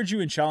encourage you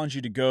and challenge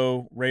you to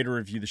go rate or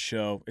review the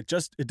show. It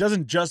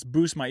doesn't just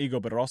boost my ego,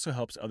 but it also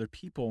helps other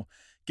people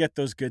get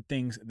those good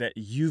things that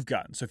you've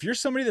gotten. So if you're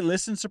somebody that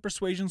listens to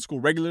Persuasion School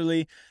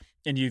regularly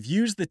and you've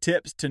used the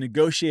tips to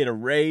negotiate a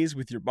raise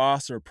with your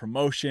boss or a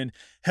promotion,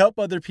 help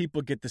other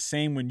people get the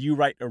same when you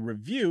write a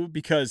review,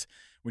 because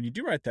when you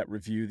do write that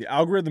review, the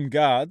algorithm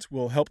gods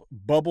will help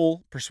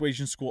bubble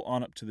Persuasion School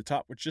on up to the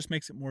top, which just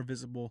makes it more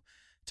visible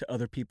to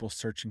other people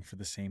searching for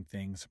the same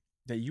things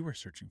that you are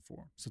searching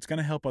for. So it's going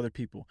to help other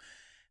people.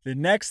 The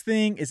next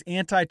thing is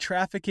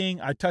anti-trafficking.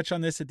 I touch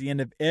on this at the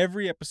end of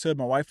every episode.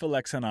 My wife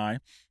Alexa and I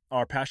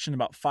are passionate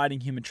about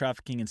fighting human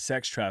trafficking and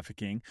sex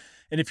trafficking.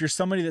 And if you're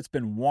somebody that's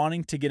been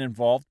wanting to get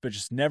involved but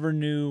just never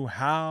knew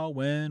how,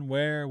 when,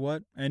 where,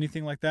 what,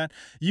 anything like that,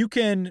 you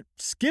can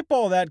skip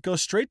all that, go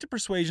straight to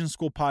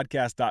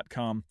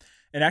persuasionschoolpodcast.com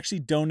and actually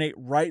donate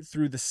right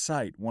through the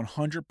site.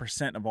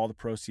 100% of all the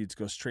proceeds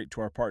go straight to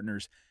our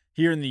partners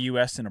here in the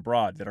U.S. and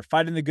abroad that are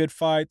fighting the good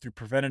fight through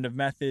preventative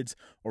methods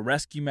or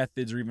rescue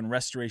methods or even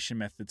restoration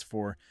methods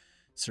for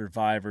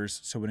survivors.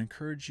 So I would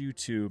encourage you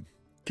to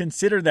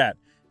consider that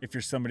if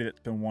you're somebody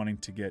that's been wanting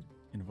to get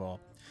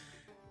involved.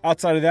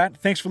 Outside of that,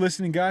 thanks for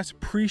listening, guys.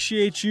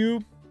 Appreciate you.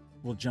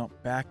 We'll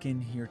jump back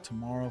in here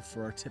tomorrow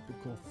for our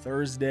typical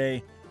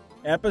Thursday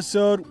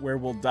episode where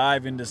we'll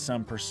dive into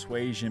some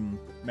persuasion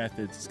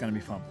methods. It's going to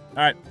be fun.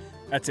 All right,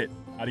 that's it.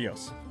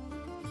 Adios.